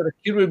would think that a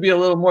kid would be a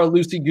little more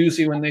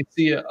loosey-goosey when they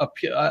see a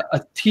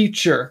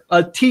teacher,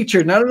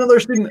 not another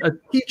student, a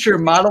teacher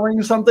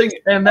modeling something,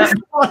 and that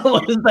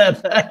model is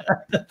that.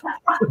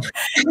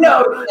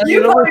 No, I'm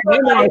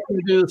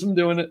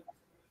doing it.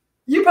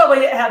 You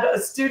probably had a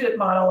student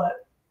model it.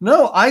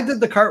 No, I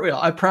did the cartwheel.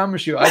 I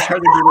promise you. I tried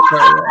to do the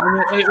cartwheel.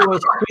 I mean, it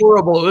was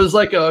horrible. It was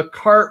like a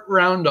cart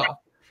roundoff.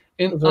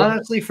 And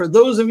honestly, for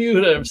those of you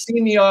that have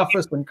seen The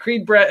Office, when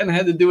Creed Bratton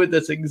had to do it,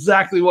 that's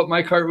exactly what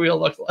my cartwheel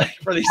looked like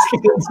for these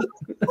kids.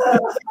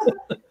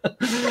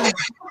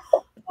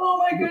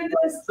 Oh my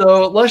goodness.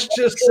 So let's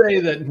just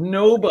say that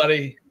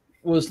nobody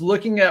was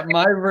looking at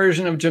my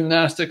version of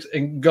gymnastics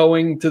and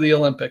going to the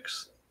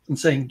Olympics and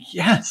saying,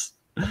 yes.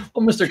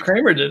 Well, Mr.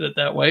 Kramer did it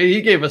that way.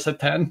 He gave us a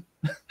 10.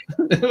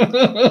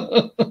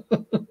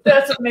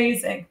 That's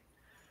amazing.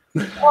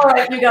 All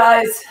right, you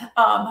guys.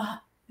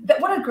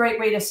 What a great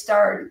way to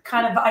start.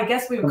 Kind of, I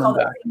guess we would call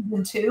that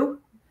season 2.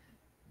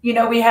 You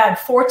know, we had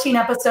 14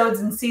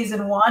 episodes in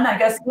season 1. I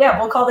guess, yeah,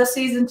 we'll call this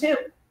season 2.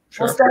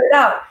 Sure. We'll start it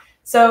out.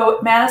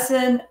 So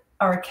Madison,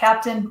 or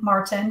Captain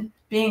Martin,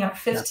 being our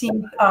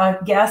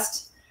 15th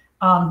guest,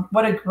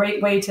 what a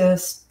great way to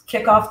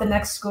kick off the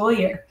next school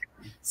year.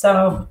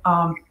 So,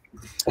 awesome.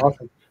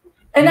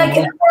 And I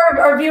can, for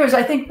our viewers,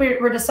 I think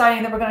we're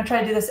deciding that we're going to try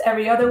to do this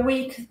every other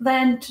week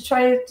then to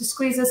try to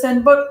squeeze this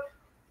in. But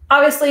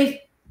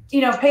obviously,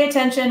 you know, pay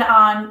attention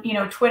on, you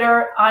know,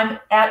 Twitter. I'm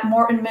at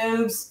Morton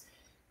Moves.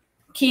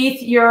 Keith,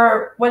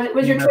 what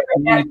was your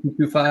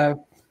Twitter?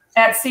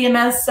 At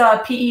CMS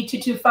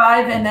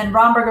PE225. And then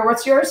Romberger,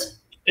 what's yours?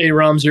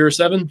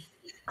 AROM07.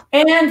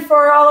 And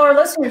for all our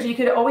listeners, you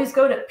could always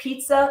go to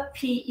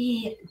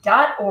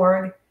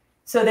pizzape.org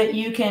so that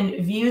you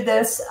can view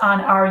this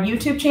on our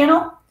YouTube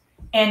channel.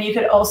 And you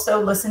could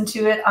also listen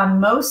to it on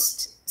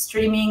most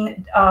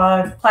streaming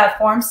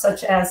platforms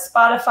such as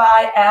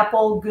Spotify,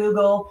 Apple,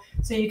 Google.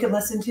 So you can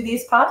listen to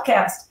these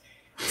podcasts.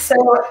 So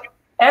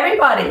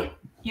everybody,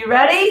 you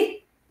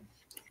ready?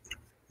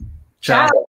 Ciao.